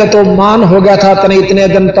रोया पहले तो मान हो गया था तने इतने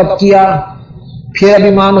दिन तप किया, फिर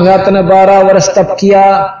अभिमान हुआ तने 12 वर्ष तप किया,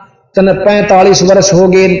 तने 45 वर्ष हो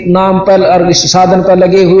गए नाम पर और इस साधन पर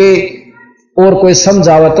लगे हुए, और कोई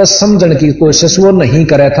समझावत समझने की कोशिश वो नहीं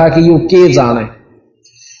करे था कि यू के जाने।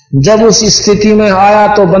 जब उस स्थिति में आया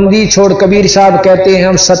तो बंदी छोड़ कबीर साहब कहते हैं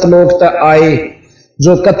हम सतलोक तक आए,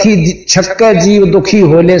 जो कथी छक्के जीव दुखी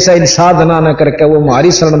होले से इन साधना न करके वो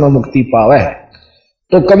हमारी शरण में मुक्ति पावे।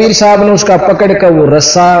 तो कबीर साहब ने उसका पकड़ कर वो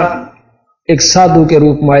रस्सा एक साधु के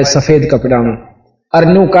रूप में आए सफेद कपड़ा में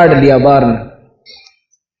अरनू काट लिया बाहर में,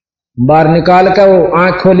 बाहर निकाल कर वो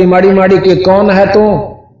आंख खोली माड़ी माड़ी कि कौन है तू,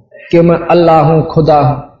 कि मैं अल्लाह हूं खुदा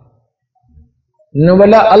हूं। ने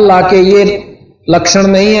बोला अल्लाह के ये लक्षण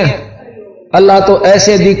नहीं है, अल्लाह तो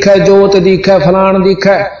ऐसे दिखा जोत दिखा फलान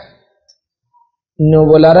दिखा। नो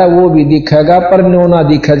बोला रहा वो भी दिखेगा पर नो ना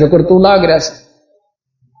दिखा जो कर तू लाग रहा से।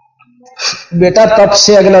 बेटा तब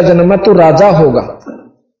से अगला जन्म में तू राजा होगा,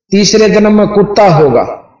 तीसरे जन्म में कुत्ता होगा,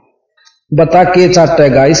 बता के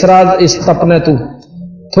चाटेगा इस राज इस तप ने तू।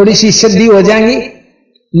 थोड़ी सी सिद्धि हो जाएंगी,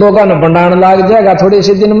 लोगों ने भंडारण लाग जाएगा, थोड़े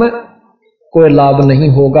से दिन में कोई लाभ नहीं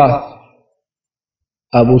होगा।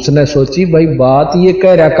 अब उसने सोची भाई बात ये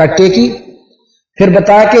कह रहा काटे की, फिर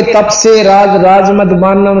बताया कि तप से राज राजमद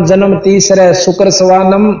मानम जन्म तीसरे शुक्र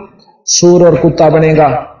सवानम सूर और कुत्ता बनेगा।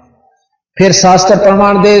 फिर शास्त्र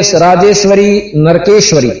प्रमाण देश राजेश्वरी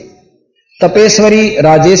नरकेश्वरी, तपेश्वरी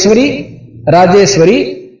राजेश्वरी, राजेश्वरी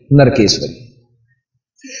नरकेश्वरी।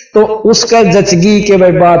 तो उसका जचगी के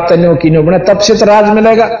भाई बात तन्यों की नो बने, तब से तो राज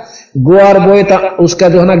मिलेगा। गुआर बोए तो उसका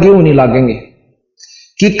जो है ना गेहूं नहीं लागेंगे।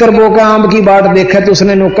 किकर बो का आम की बाट देखे तो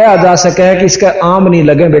उसने नो कहा जा सके है कि इसका आम नहीं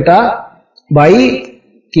लगे बेटा भाई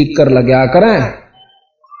किकर लगा करें।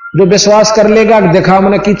 जो विश्वास कर लेगा देखा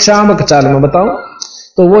मैंने कि आम चाल में बताऊं,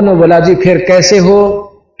 तो वो नो बोला जी फिर कैसे हो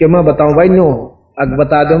कि मैं बताऊं भाई नो अग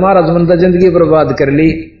बता दो महाराज मन जिंदगी बर्बाद कर ली,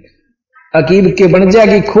 अकीब के बन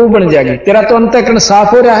जाएगी खूब बन जाएगी, तेरा तो अंतःकरण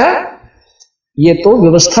साफ हो रहा है, ये तो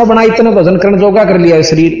व्यवस्था बनाई तने भजन करण जोगा कर लिया है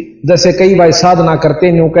शरीर। जैसे कई भाई साधना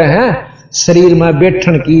करते न्यू कहे हैं शरीर में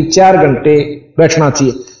बैठन की 4 घंटे बैठना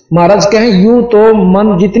चाहिए, महाराज कहें यूं तो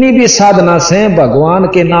मन जितनी भी साधना से भगवान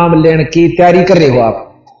के नाम लेने की तैयारी कर रहे हो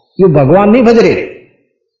आप, यू भगवान नहीं भज रहे,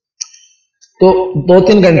 तो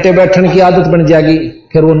 2-3 घंटे बैठने की आदत बन जाएगी।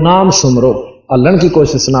 फिर वो नाम सुमरो, अल्लन की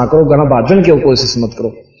कोशिश ना करो, गणा भाजन की कोशिश मत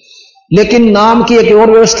करो। लेकिन नाम की एक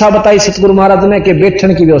और व्यवस्था बताई सतगुरु महाराज ने कि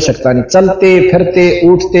बैठने की आवश्यकता नहीं, चलते फिरते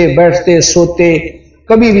उठते बैठते सोते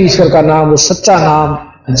कभी भी ईश्वर का नाम वो सच्चा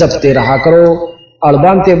नाम जपते रहा करो। और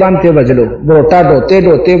बांधते बांधते भज लो, बोटा ढोते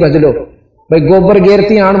ढोते भज लो, भाई गोबर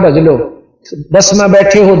गेरती आन भज लो, बस में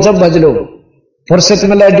बैठे हो जब भज लो, फुर्सत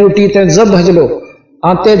में ड्यूटी ते जब भज लो,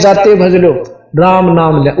 आते जाते भज लो, राम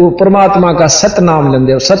नाम ले, वो परमात्मा का सत नाम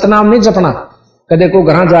लेंदे। सत नाम नहीं जपना कदे को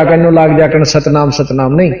घर जाकर नो लाग जाकर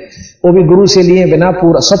सतनाम नहीं, वो भी गुरु से लिए बिना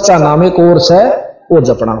पूरा सच्चा नाम एक और से वो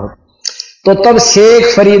जपना हो। तो तब शेख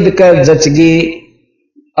फरीद का जचगी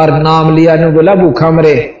और नाम लिया ने बोला भूखा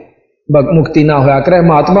मरे मुक्ति ना होया करे।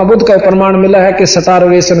 महात्मा बुद्ध का प्रमाण मिला है कि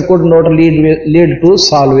starvation could not lead to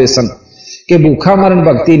solvation, कि भूखा मरण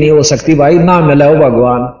भक्ति नहीं हो सकती भाई, ना मिला हो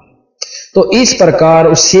भगवान। तो इस प्रकार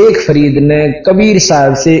उस शेख फरीद ने कबीर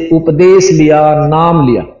साहब से उपदेश लिया, नाम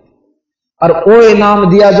लिया, और वो इनाम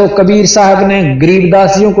दिया जो कबीर साहब ने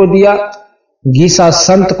गरीबदास जी को दिया, गीसा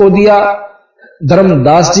संत को दिया,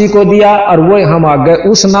 धर्मदास जी को दिया, और वो हम आ गए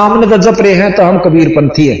उस नाम ने तो जप रहे हैं तो हम कबीर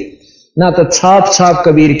पंथी है ना, तो छाप छाप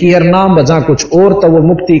कबीर की हर नाम बजा कुछ और, तो वो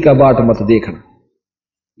मुक्ति का बाट मत देखना।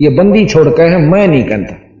 ये बंदी छोड़ के हैं, मैं नहीं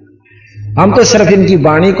कहता, हम तो सिर्फ इनकी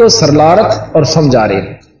वाणी को सरलारत और समझा रहे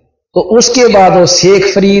हैं। तो उसके बाद वो शेख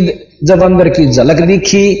फरीद जब अंदर की झलक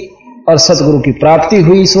दिखी और सतगुरु की प्राप्ति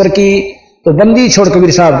हुई ईश्वर की, तो बंदी छोड़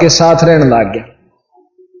कबीर साहब के साथ रहने लग गया।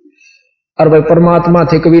 और भाई परमात्मा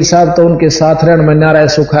थे कबीर साहब, तो उनके साथ रहने में नारायण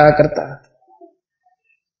सुख आया करता।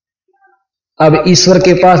 अब ईश्वर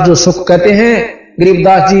के पास जो सुख कहते हैं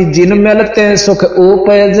गरीबदास जी, जिन मिलते हैं सुख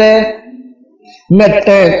उपजे,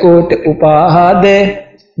 मेटे कोट उपादे,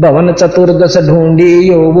 भवन चतुर्दश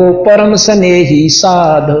ढूंढियो वो परम स्नेही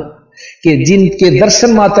साध। कि जिनके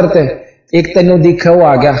दर्शन मात्र थे, एक तेनो दिखे वो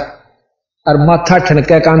आ गया और माथा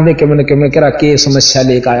ठनके कांधे के मन के में करा के समस्या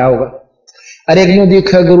लेकर आया होगा। और एक न्यू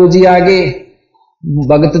दिखे गुरु जी आगे,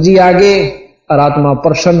 भगत जी आगे, और आत्मा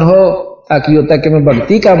प्रसन्न हो ताकि होता कि मैं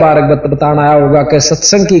भक्ति का बारक बताना आया होगा, कि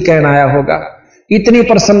सत्संग की कहना आया होगा। इतनी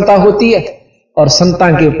प्रसन्नता होती है। और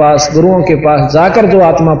संतां के पास, गुरुओं के पास जाकर जो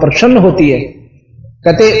आत्मा प्रसन्न होती है,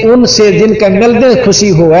 कहते उनसे जिनका मिलने खुशी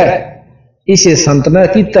हो है, इसे संत ने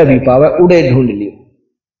कितना भी पावे उड़े ढूंढ लियो।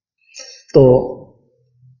 तो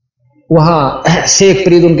वहां शेख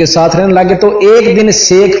फरीद उनके साथ रहने लगे। तो एक दिन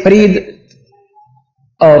शेख फरीद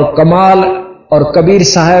और कमाल और कबीर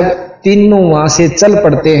साहब तीनों वहां से चल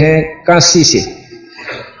पड़ते हैं काशी से,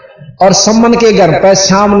 और सम्मन के घर पर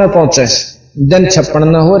शाम में पहुंचे। दिन छप्पन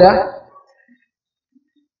न हो रहा,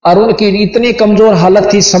 और उनकी इतनी कमजोर हालत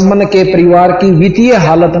थी। सम्मन के परिवार की वित्तीय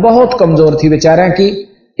हालत बहुत कमजोर थी बेचारा की।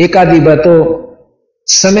 एक आधी बार तो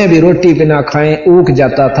समय भी रोटी बिना खाएं ऊख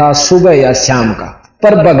जाता था, सुबह या शाम का।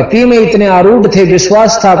 पर भक्ति में इतने आरूढ़ थे,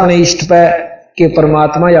 विश्वास था अपने इष्ट पे कि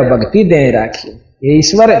परमात्मा या भक्ति दे राखियो, ये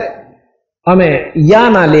ईश्वर हमें या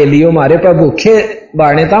ना ले लियो, हमारे पर भूखे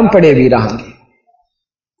बाढ़ने तो हम पड़े भी रहेंगे।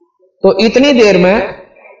 तो इतनी देर में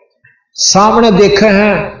सामने देखे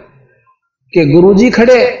हैं कि गुरुजी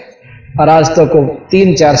खड़े, और आज तक तो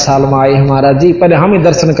 3-4 साल में आए महाराज जी। पहले हम ही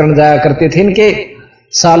दर्शन करने जाया करते थे इनके,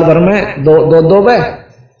 साल भर में दो बार।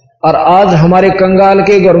 और आज हमारे कंगाल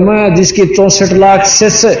के घर में जिसकी 64 लाख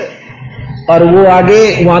शिष्य, और वो आगे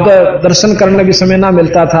वहां तो दर्शन करने भी समय ना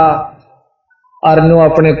मिलता था। और नो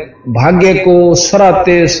अपने भाग्य को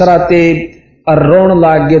सराते सराते और रोन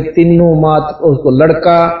लाग गए तीनों मात, उसको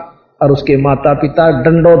लड़का और उसके माता पिता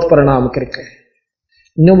दंडोत प्रणाम करके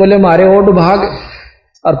नो बोले मारे ओड भाग,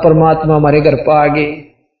 और परमात्मा हमारे घर पर आ गए।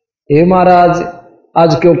 हे महाराज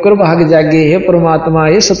आज क्यों कर भाग जागे, हे परमात्मा,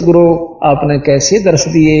 हे सतगुरु, आपने कैसे दर्श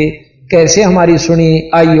दिए, कैसे हमारी सुनी।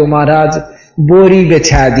 आइयो महाराज, बोरी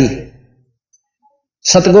बिछा दी,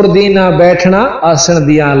 सतगुरु दीना बैठना आसन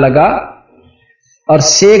दिया लगा, और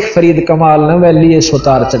शेख फरीद कमाल ने वह लिए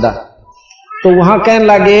सुतार चढ़ा। तो वहां कहने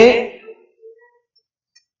लगे,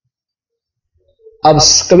 अब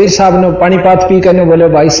कबीर साहब ने पानी पात पी करने बोले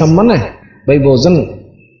भाई सम्मन है, भाई भोजन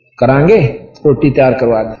करांगे, रोटी तैयार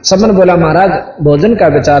करवा दे। सम्मन बोला महाराज भोजन का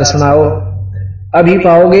विचार सुनाओ, अभी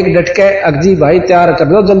पाओगे डटके, अगजी भाई तैयार कर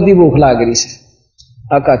दो, जल्दी भूख लाग रही से।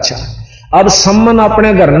 अच्छा। अब सम्मन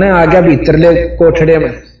अपने घर ने आ गया भीतरले कोठड़े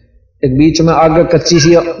में। एक बीच में आगे कच्ची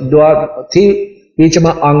सी द्वार थी, बीच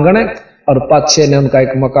में आंगन है, और पाछे ने उनका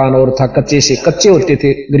एक मकान और था, कच्चे होते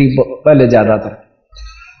थे गरीब पहले ज्यादातर।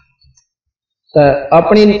 तो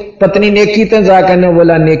अपनी पत्नी नेकी ते जाकर ने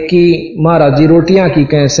बोला, नेकी महाराज जी रोटियां की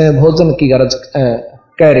कैसे, भोजन की गरज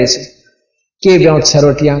कह रहे से के ब्याह 6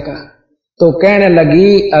 रोटियां का। तो कहने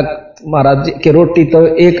लगी महाराज जी की रोटी तो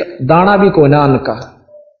एक दाना भी को ना अन्न का,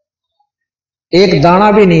 एक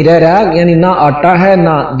दाना भी नहीं रह रहा, यानी ना आटा है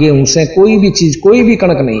ना गेहूं से कोई भी चीज, कोई भी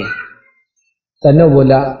कणक नहीं है। तने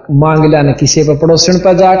बोला मांग लिया न किसी पर पड़ोसन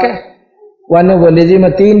पर जाके, वह बोले जी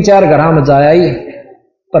मैं 3-4 घर में जाया ही,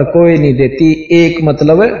 पर कोई नहीं देती, एक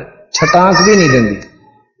मतलब छटाक भी नहीं देती।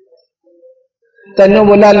 तने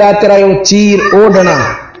बोला ला तेरा यो चीर ओढ़ना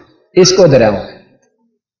इसको धराऊं,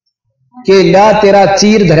 कि ला तेरा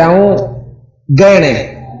चीर धराऊं गहने,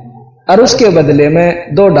 और उसके बदले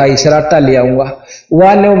में 2-2.5 सेर आटा ले आऊंगा।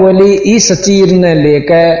 वह ने बोली इस चीर ने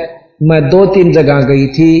लेकर मैं 2-3 जगह गई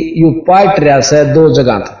थी, यू पाट रहा से 2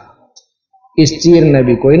 जगह था, इस चीर ने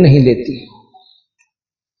भी कोई नहीं लेती।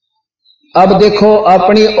 अब देखो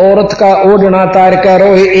अपनी औरत का ओढ़ना तार कर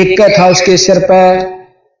रोहे एक था उसके सिर पे,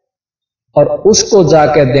 और उसको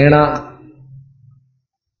जाके देना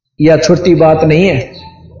यह छोटी बात नहीं है।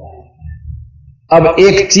 अब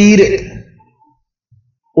एक चीर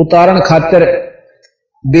उतारण खातिर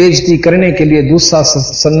बेइज्जती करने के लिए दूसरा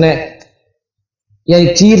सन्ने यानी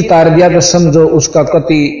चीर तार दिया तो समझो उसका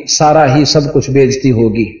कति सारा ही सब कुछ बेइज्जती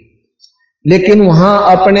होगी। लेकिन वहां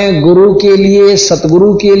अपने गुरु के लिए,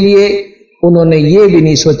 सतगुरु के लिए उन्होंने ये भी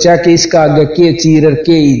नहीं सोचा कि इसका आगे के चीर और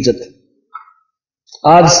के इज्जत।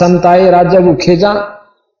 आज संत आए राजा भूखे जा,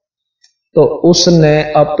 तो उसने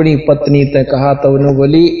अपनी पत्नी से कहा, तो उन्होंने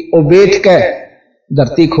बोली वो बैठ के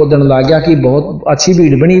धरती खोदन लग गया कि बहुत अच्छी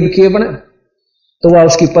भीड़ बनी के बने। तो वह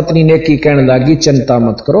उसकी पत्नी ने की कहने लगी चिंता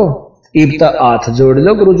मत करो, इब तक हाथ जोड़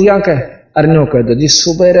लो गुरु जी के, अरनो कह दो जी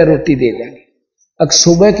सुबह रोटी दे देंगे। अक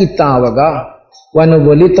सुबह की तावगा वन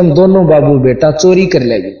बोली तुम दोनों बाबू बेटा चोरी कर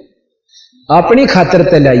ले, अपनी खातर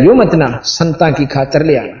ते लाइयो मतना, संता की खातर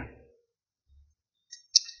ले आना।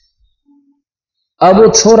 अब वो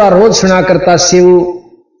छोरा रोज सुना करता शिव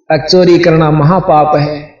चोरी करना महापाप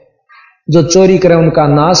है, जो चोरी करे उनका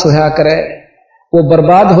नाश होया करे, वो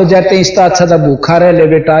बर्बाद हो जाते हैं, इसका अच्छा था भूखा रह ले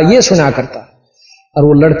बेटा, ये सुना करता। और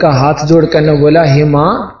वो लड़का हाथ जोड़ कर ने बोला हे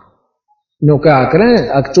मां नो क्या करें,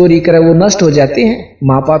 अक चोरी करे वो नष्ट हो जाते हैं,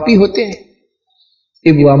 मां पापी होते हैं।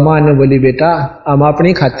 बुआ मां ने बोली बेटा हम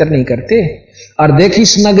अपनी खातिर नहीं करते, और देख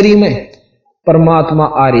इस नगरी में परमात्मा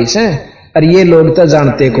आ रही से, और ये लोग तो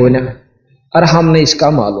जानते को ना, और हमने इसका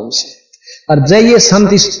मालूम से, और जब ये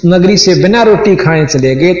संत इस नगरी से बिना रोटी खाए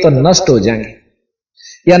चले गए तो नष्ट हो जाएंगे,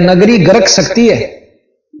 या नगरी गरक सकती है,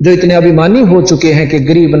 जो इतने अभिमानी हो चुके हैं कि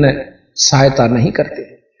गरीब ने सहायता नहीं करते।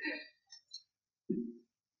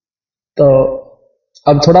 तो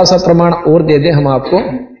अब थोड़ा सा प्रमाण और दे दे हम आपको।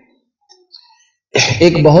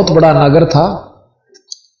 एक बहुत बड़ा नगर था,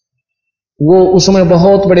 वो उसमें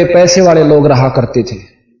बहुत बड़े पैसे वाले लोग रहा करते थे।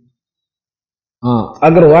 हाँ,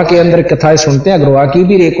 अग्रवा के अंदर कथाएं सुनते हैं, अग्रवा की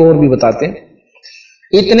भी एक और भी बताते हैं।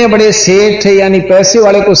 इतने बड़े सेठ, यानी पैसे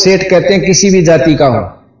वाले को सेठ कहते हैं, किसी भी जाति का हो,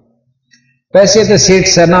 पैसे तो सेठ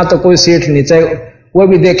से ना तो कोई सेठ नहीं, चाहे वो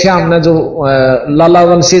भी देखे हमने जो लाला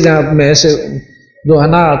वंशी में से जो है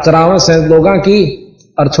ना चरावस है लोगों की,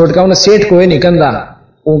 और छोटका उन्हें सेठ को नहीं कंधा,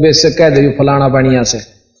 वो बेस कह दे फलाना बढ़िया से।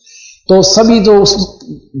 तो सभी जो उस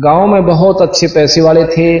गांव में बहुत अच्छे पैसे वाले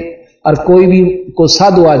थे, और कोई भी को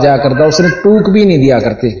साधु आ जाया करता उसने टूक भी नहीं दिया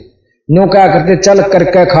करते, नो क्या करते चल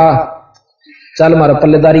करके खा, चल मारा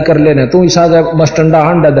पल्लेदारी कर लेने, तू ईसा मस्टंडा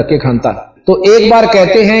हंडा धक्के खानता। तो एक बार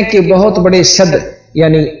कहते हैं कि बहुत बड़े शब्द,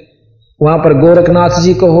 यानी वहां पर गोरखनाथ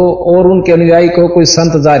जी को हो और उनके अनुयायी को कोई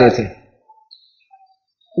संत जा रहे थे,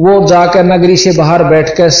 वो जाकर नगरी से बाहर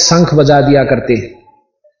बैठकर शंख बजा दिया करते,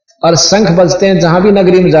 और शंख बजते हैं जहां भी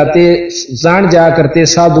नगरी में जाते जान जाया करते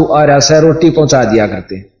साधु आ रहा से रोटी पहुंचा दिया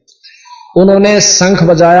करते। उन्होंने शंख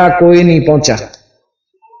बजाया, कोई नहीं पहुंचा।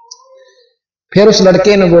 फिर उस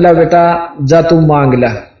लड़के ने बोला बेटा जा तू मांग ला,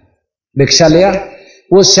 भिक्षा लिया।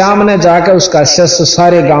 वो शाम ने जाकर उसका शिष्य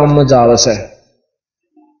सारे गांव में जावस है,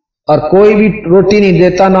 और कोई भी रोटी नहीं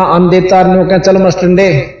देता ना अन्न देता, नो कह चल मस्टंडे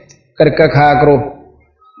करके खाया करो,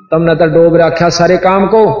 तुमने तो डोब रखा सारे काम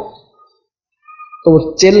को। तो वो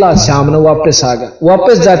चेला शाम ने वापस आ गया।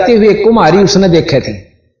 वापस जाते हुए कुमारी उसने देखे थी,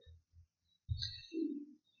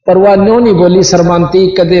 पर वह न्यों नहीं बोली शर्मांती,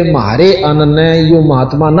 कदे मारे अन्न ने यू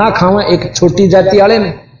महात्मा ना खावा, एक छोटी जाति वाले ने,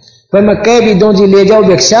 पर मैं कह भी दो जी ले जाओ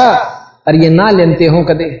भिक्षा, और ये ना लेते हो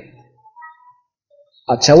कदे।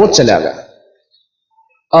 अच्छा वो चला गया,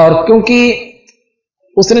 और क्योंकि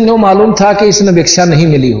उसने न्यों मालूम था कि इसने भिक्षा नहीं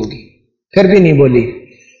मिली होगी, फिर भी नहीं बोली।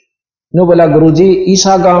 नो बोला गुरुजी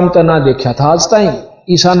ईसा गांव तो ना देखा था आज ताई,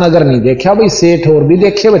 ईसा नगर नहीं देखा भाई, सेठ और भी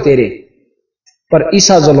देखे वे तेरे, पर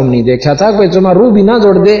ईसा जुल्म नहीं देखा था, कोई जमा रू भी ना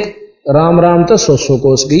जोड़ दे, राम राम तो 100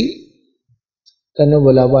 कोस गई। तने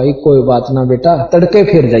बोला भाई कोई बात ना बेटा, तड़के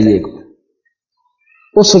फिर जाइए।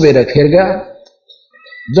 वो सवेरे फिर गया,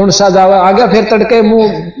 जुन सा जावा आ गया, फिर तड़के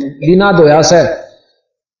मुंह बिना धोया से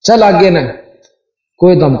चल आगे न,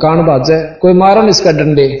 कोई धमकान बाजे, कोई मारन इसका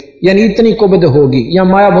डंडे, यानी इतनी कुबद होगी, या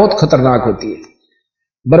माया बहुत खतरनाक होती है,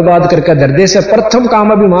 बर्बाद करके दर्दे से प्रथम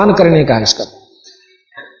काम अभिमान करने का है इसका।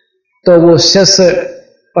 तो वो शिष्य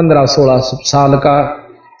 15-16 साल का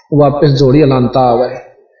वापस जोड़ी लानता आवे,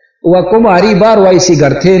 वह कुमारी बार वाई सी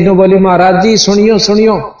घर थे, नो बोले महाराज जी सुनियो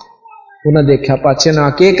सुनियो। उन्हें देखा पाछे ना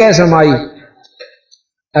के कैसे माई,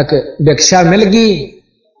 अक भिक्षा मिल गई,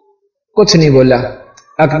 कुछ नहीं बोला।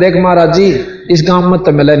 अक देख महाराज जी इस गांव में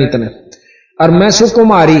तो मिला नहीं तने, और मैं सु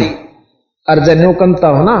कुमारी, और जन्यो कंता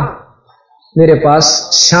हो ना, मेरे पास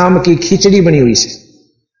शाम की खिचड़ी बनी हुई से,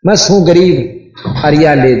 मैं सू गरीब, और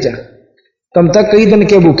या ले जा, तुम तक कई दिन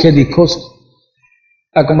के भूखे दिखो।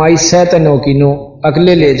 अकमाई सह नो की नो,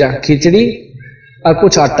 अगले ले जा खिचड़ी, और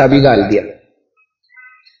कुछ आटा भी गाल दिया,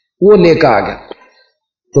 वो लेकर आ गया।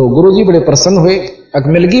 तो गुरुजी बड़े प्रसन्न हुए, अक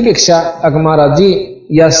मिल गई भिक्षा। अक महाराज जी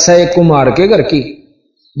या सह कुमार के घर की,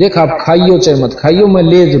 देख आप खाइयो चाहे मत खाइयो, मैं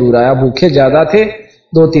ले जरूर आया, भूखे ज्यादा थे,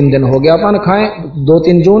 2-3 दिन हो गया अपन खाए,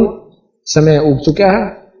 2-3 जून समय उग चुका है।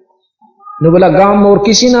 ने बोला गांव में और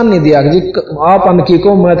किसी नाम नहीं दिया जी, आप अन्न की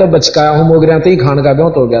को मैं तो बचकाया हूं, मोगरिया तो ही खान का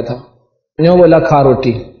ब्योत हो गया था। न्यों बोला खा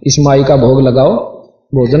रोटी, इस माई का भोग लगाओ,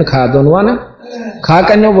 भोजन खाया दोनों ने, खा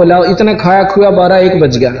कर न्यों बोला इतने खाया खुआ 12-1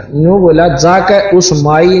 बज गया। न्यों बोला जाकर उस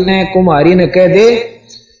माई ने कुमारी ने कह दे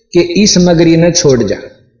कि इस नगरी ने छोड़ जा।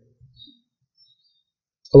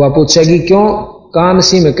 वह पूछेगी क्यों,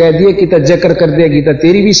 कानसी में कह दिए कि जकर कर देगी तो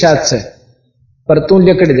तेरी भी साथ से, पर तू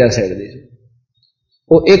लेकड़ जा सक दे।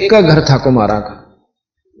 वो एक का घर था कुमारा का,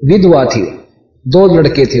 विधवा थी, 2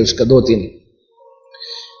 लड़के थे उसका, 2-3।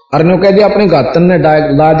 अरनो कह दिया अपने गातन ने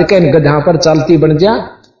लाद के गधा पर चालती बन जा,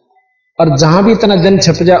 और जहां भी इतना जन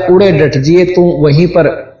छप जा उड़े डट जिए, तू वहीं पर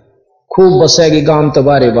खूब बसेगी गांव तो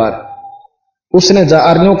बारे बार। उसने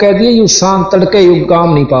अरनो कह दिया यू शांत तड़के यू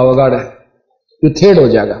गांव नहीं पावेगा, यू थेड़ हो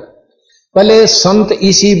जाएगा। पहले संत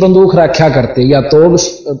इसी बंदूक रखा करते या तो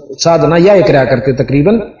साधना या कराया करते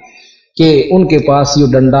तकरीबन, कि उनके पास ये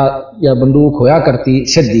डंडा या बंदूक होया करती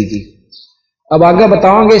सिद्धि की। अब आगे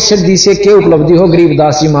बताओगे सिद्धि से क्या उपलब्धि हो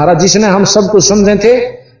गरीबदास जी महाराज, जिसने हम सब कुछ समझे थे,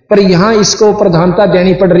 पर यहां इसको प्रधानता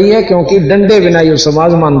देनी पड़ रही है, क्योंकि डंडे बिना ये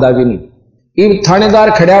समाज मानदा भी नहीं। ये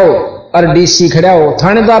थानेदार खड़ा हो और डीसी खड़ा हो,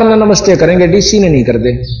 थानेदार ने नमस्ते करेंगे, डीसी ने नहीं कर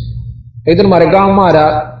दे। इधर हमारे गांव में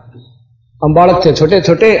हम बालक थे छोटे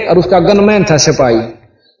छोटे, और उसका गनमैन था सिपाही।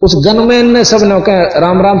 उस गनमैन ने सब ने कहा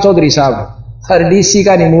राम राम चौधरी साहब, हर डीसी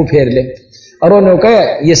का नहीं मुंह फेर ले, और उन्होंने कहा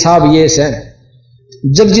ये साहब ये से।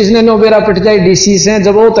 जब जिसने नो बेरा पिट जाए डीसी से,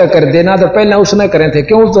 जब वो तय कर देना तो पहले उसने करे थे,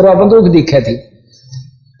 क्यों उस दौरा बंदूक दिखे थी।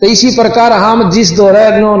 तो इसी प्रकार हम जिस दौरे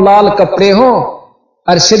नो लाल कपड़े हो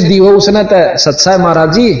और सिद्धि हो, उसने तो सच्चा है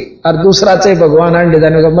महाराज जी, और दूसरा चाहे भगवान अंडे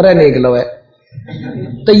जाने का मरे नहीं लो है।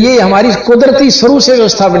 तो ये हमारी कुदरती शुरू से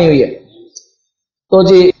व्यवस्था बनी हुई है। तो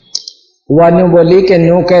जी वान्यू बोली कि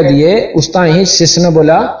न्यू कह दिए, उस ही शिष्य ने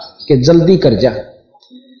बोला कि जल्दी कर जा।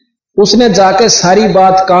 उसने जाकर सारी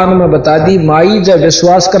बात कान में बता दी। माई जब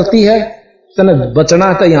विश्वास करती है तो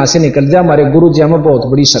बचना तो यहां से निकल जा, हमारे गुरु जी में बहुत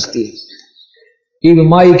बड़ी शक्ति है। कि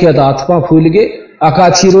माई के हाथ पा फूल गए,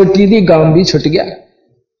 अकाछी रोटी दी, गांव भी छुट गया।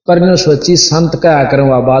 पर ने सोची संत क्या करें,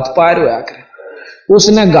 वह बात पार हुआ करे।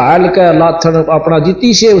 उसने घायल का लाथन अपना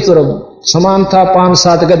जीती से उस समान था,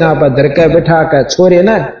 5-7 गधा पर धर के बैठा के छोरे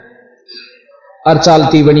न और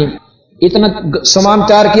चालती बनी। इतना सामान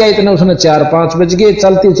तैयार किया, इतना उसने 4-5 बज गए।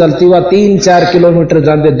 चलती चलती हुआ 3-4 किलोमीटर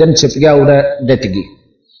जाते जन छिप गया, उड़े डट गई।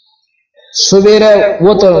 सवेरे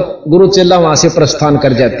वो तो गुरु चेला वहां से प्रस्थान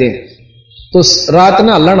कर जाते हैं। तो रात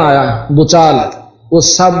ना हलन आया बुचाल, वो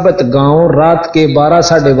साबत गांव रात के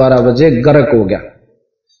 12-12:30 बजे गर्क हो गया।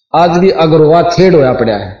 आज भी अगरवा थेड़ होया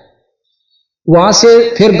पड़ा है। वहां से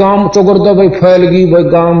फिर गांव चौगरदा भाई फैल गई, भाई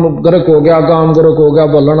गांव गर्क हो गया, गांव गर्क हो गया,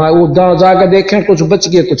 बोलना वो जाकर देखें कुछ बच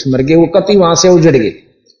गए कुछ मर गए, वो कति वहां से उजड़ गए।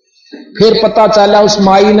 फिर पता चला उस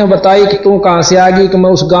माई ने बताई कि तू कहां से आ गई, कि मैं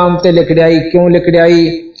उस गांव ते लिकड़ आई। क्यों लिकड़ आई,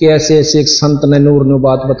 कि ऐसे ऐसे एक संत ने नूर ने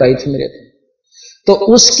बात बताई थी मेरे थे। तो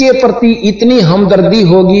उसके प्रति इतनी हमदर्दी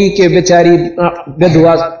होगी कि बेचारी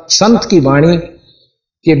विधवा संत की वाणी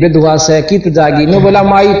कि विधवा से कित जागी ने बोला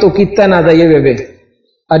माई तो कितना ना जाइए बेबे।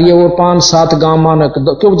 और ये वो 5-7 गांव मानक,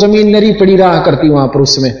 क्यों जमीन नरी पड़ी रहा करती वहां पर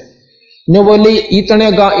उसमें। ने बोली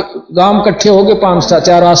इतने गांव इकट्ठे हो गए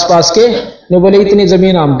 5-4 आसपास के, ने बोले इतनी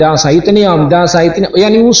जमीन आमदास है, इतनी आमदास है, इतनी,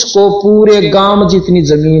 यानी उसको पूरे गांव जितनी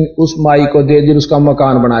जमीन उस माई को दे दी, उसका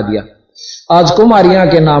मकान बना दिया। आज कुमारियां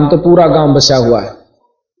के नाम तो पूरा गांव बसा हुआ है,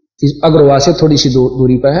 अग्रवा से थोड़ी सी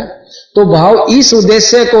दूरी पर है। तो भाव इस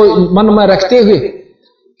उद्देश्य को मन में रखते हुए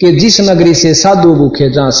कि जिस नगरी से साधु भूखे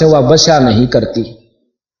जहां से वह बसा नहीं करती,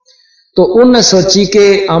 तो उनने सोची कि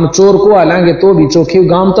हम चोर को आलेंगे तो भी चौकी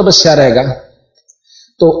गांव तो बसा रहेगा।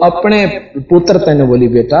 तो अपने पुत्र तेने बोली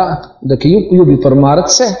बेटा देखियो यू भी परमार्थ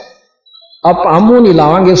से अब हम नहीं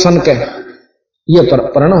लावांगे सन के, ये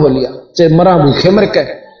प्रण हो लिया चाहे मरा भूखे मर के।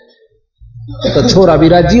 तो छोरा भी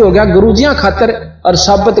राजी हो गया गुरुजियां खातर, और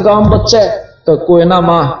साबत गांव बच्चे तो कोई ना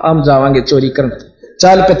मां हम जावांगे चोरी करन।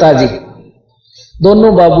 चल पिताजी,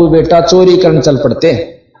 दोनों बाबू बेटा चोरी करन चल पड़ते।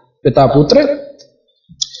 पिता पुत्र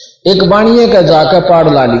एक बाणिये का जाकर पाड़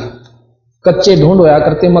ला ली, कच्चे ढूंढ होया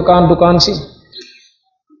करते मकान दुकान सी।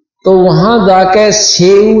 तो वहां जाके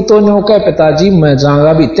सेव तो न्यो का पिताजी मैं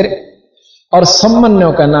जाऊंगा भीतर, और सम्मन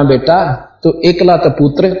न्यो का ना बेटा तो एकला तो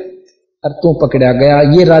पुत्र और तू पकड़ा गया,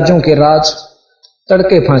 ये राजों के राज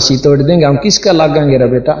तड़के फांसी तोड़ देंगे, हम किसका लागेंगे रे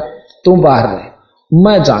बेटा, तू बाहर रहे,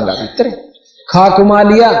 मैं जाऊंगा भीतर। खा कुमा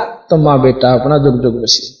लिया तो मां बेटा अपना जुग जुग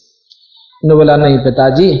बसी। ने बोला नहीं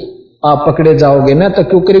पिताजी आप पकड़े जाओगे ना तो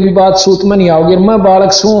क्यों भी बात सूत में नहीं आओगे, मैं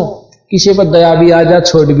बालक सू, किसी पर दया भी आ जा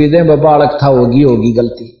छोड़ भी दे, वह बालक था होगी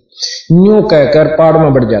गलती। न्यू कहकर पाड़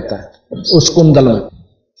में बढ़ जाता है उस कुंडल में।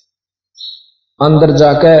 अंदर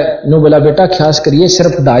जाकर न्यू बोला बेटा ख्यास करिए,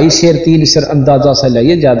 सिर्फ 2.5 सेर 3 सेर अंदाजा से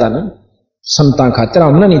लाइए, ज्यादा ना, संता खातिर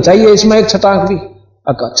हमने नहीं चाहिए इसमें एक छटाक भी।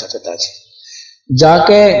 अच्छा पिताजी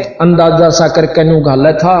जाके अंदाजा सा करके न्यू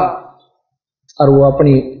घाला था, और वो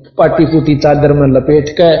अपनी पाटी पुटी चादर में लपेट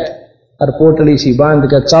के और पोटली सी बांध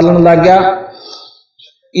के चालन लग गया।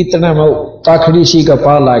 इतने में ताखड़ी सी का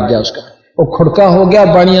पा लग गया उसका, वो खुड़का हो गया,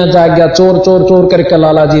 बाणिया जाग गया, चोर चोर चोर करके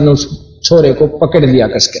लाला जी ने उस छोरे को पकड़ लिया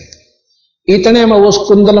कसके। इतने में उस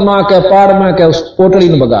कुंदल मां के पार में के उस पोटली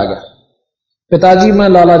ने भगा गया। पिताजी मैं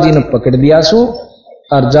लाला जी ने पकड़ दिया सू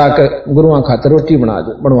और जाकर गुरुआ खातर रोटी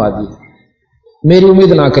बनवा दी। मेरी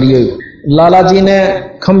उम्मीद ना करियो। लाला जी ने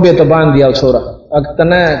खंबे तो बांध दिया छोरा, अब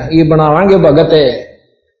तने ये बनावांगे भगत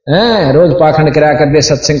है, रोज पाखंड करा कर दे,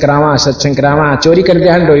 सत्संग करावा चोरी कर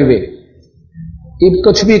दिया हंडोई वे, अब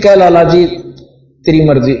कुछ भी कह लाला जी तेरी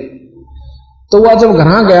मर्जी। तो वह जब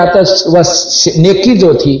घर गया तो वह नेकी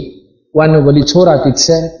जो थी वह ने बोली छोरा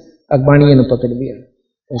किससे, अकबाणिये ने पकड़ दिया।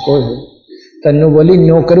 तो कोई हो तनु बोली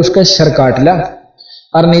न्यो कर उसका सर काट ला,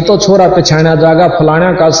 और नहीं तो छोरा पिछाना जागा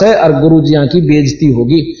फलाना का से और गुरुजिया की बेइज्जती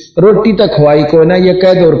होगी। रोटी तक खवाई को ना, ये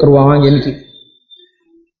कैद और करवाएंगे इनकी।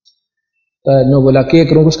 तो नो बोला के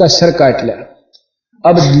करूं, उसका सर काट लिया।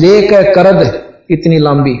 अब लेकर करद इतनी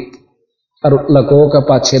लंबी और लको का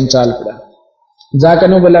पाछे में चाल पड़ा। जाकर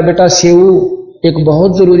नो बोला बेटा सेऊ एक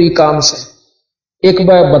बहुत जरूरी काम से एक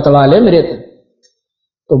बार बतला ले मेरे को।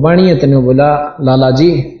 तो बाणिये तने बोला लाला जी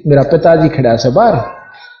मेरा पिताजी खड़ा से बाहर,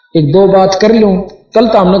 एक दो बात कर लूं, कल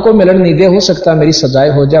तो हमने को मिलन नहीं दे, हो सकता मेरी सजाए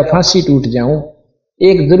हो जाए, फांसी टूट जाऊं,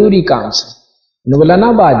 एक जरूरी काम से। ने बोला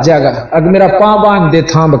ना बात जाएगा, अगर मेरा पां बांध दे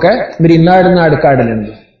थाम के मेरी नाड़ नाड़ काट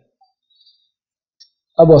लेंगे।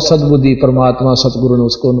 अब वो सदबुद्धि परमात्मा सतगुरु ने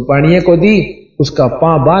उसको पाणिये को दी, उसका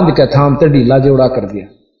पां बांध के थाम ते ढीला जोड़ा कर दिया।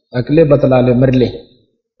 अगले बतला ले मर ले,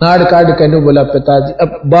 नाड़ काट के बोला पिताजी।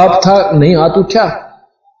 अब बाप था नहीं हाथ उठा,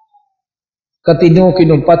 कतिनों की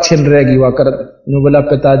नो पाछन रहेगी वह कर। बोला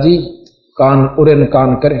पिताजी कान उड़न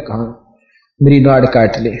कान करे, कहा मेरी नाड़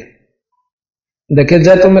काट ले। देखे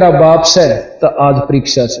जाए तो मेरा बाप से तो आज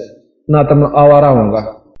परीक्षा से ना तो मैं आवारा होऊंगा।